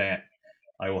anything like that,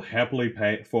 I will happily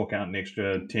fork out an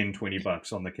extra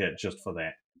 $10-$20 on the kit just for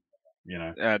that.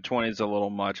 20 is a little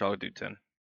much. I'll do 10.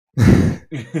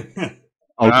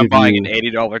 I'll I'm give buying you an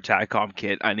 $80 TACOM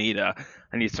kit. I need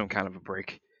some kind of a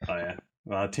break. Oh yeah,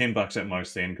 $10 at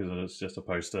most then because it's just a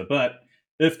poster. But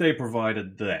if they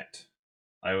provided that,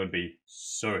 I would be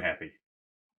so happy.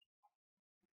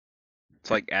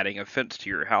 It's like adding a fence to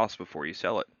your house before you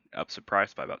sell it. Ups the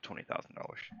price by about $20,000.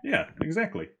 Yeah,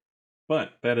 exactly. But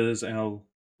that is our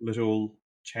little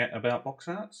chat about box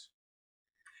arts.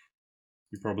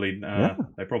 You probably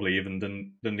they probably even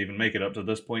didn't even make it up to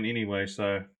this point anyway.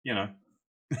 So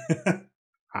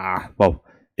well,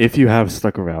 if you have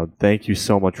stuck around, thank you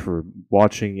so much for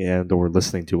watching and or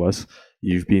listening to us.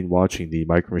 You've been watching the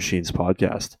Micro Machines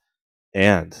podcast.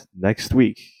 And next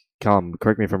week,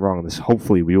 correct me if I'm wrong on this,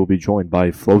 hopefully we will be joined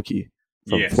by Floki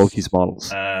from Floki's Models.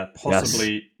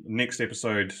 Possibly next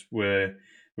episode where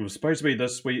it was supposed to be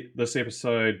this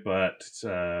episode, but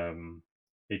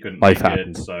he couldn't Life make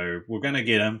happened. it, so we're gonna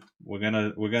get him. We're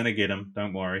gonna get him.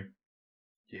 Don't worry.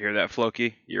 You hear that,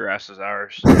 Floki? Your ass is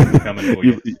ours. Coming for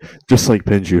you. Just like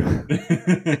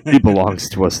Pinju. He belongs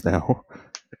to us now.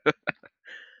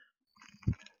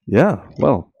 Yeah,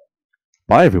 well,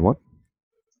 bye everyone.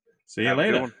 See you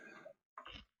later.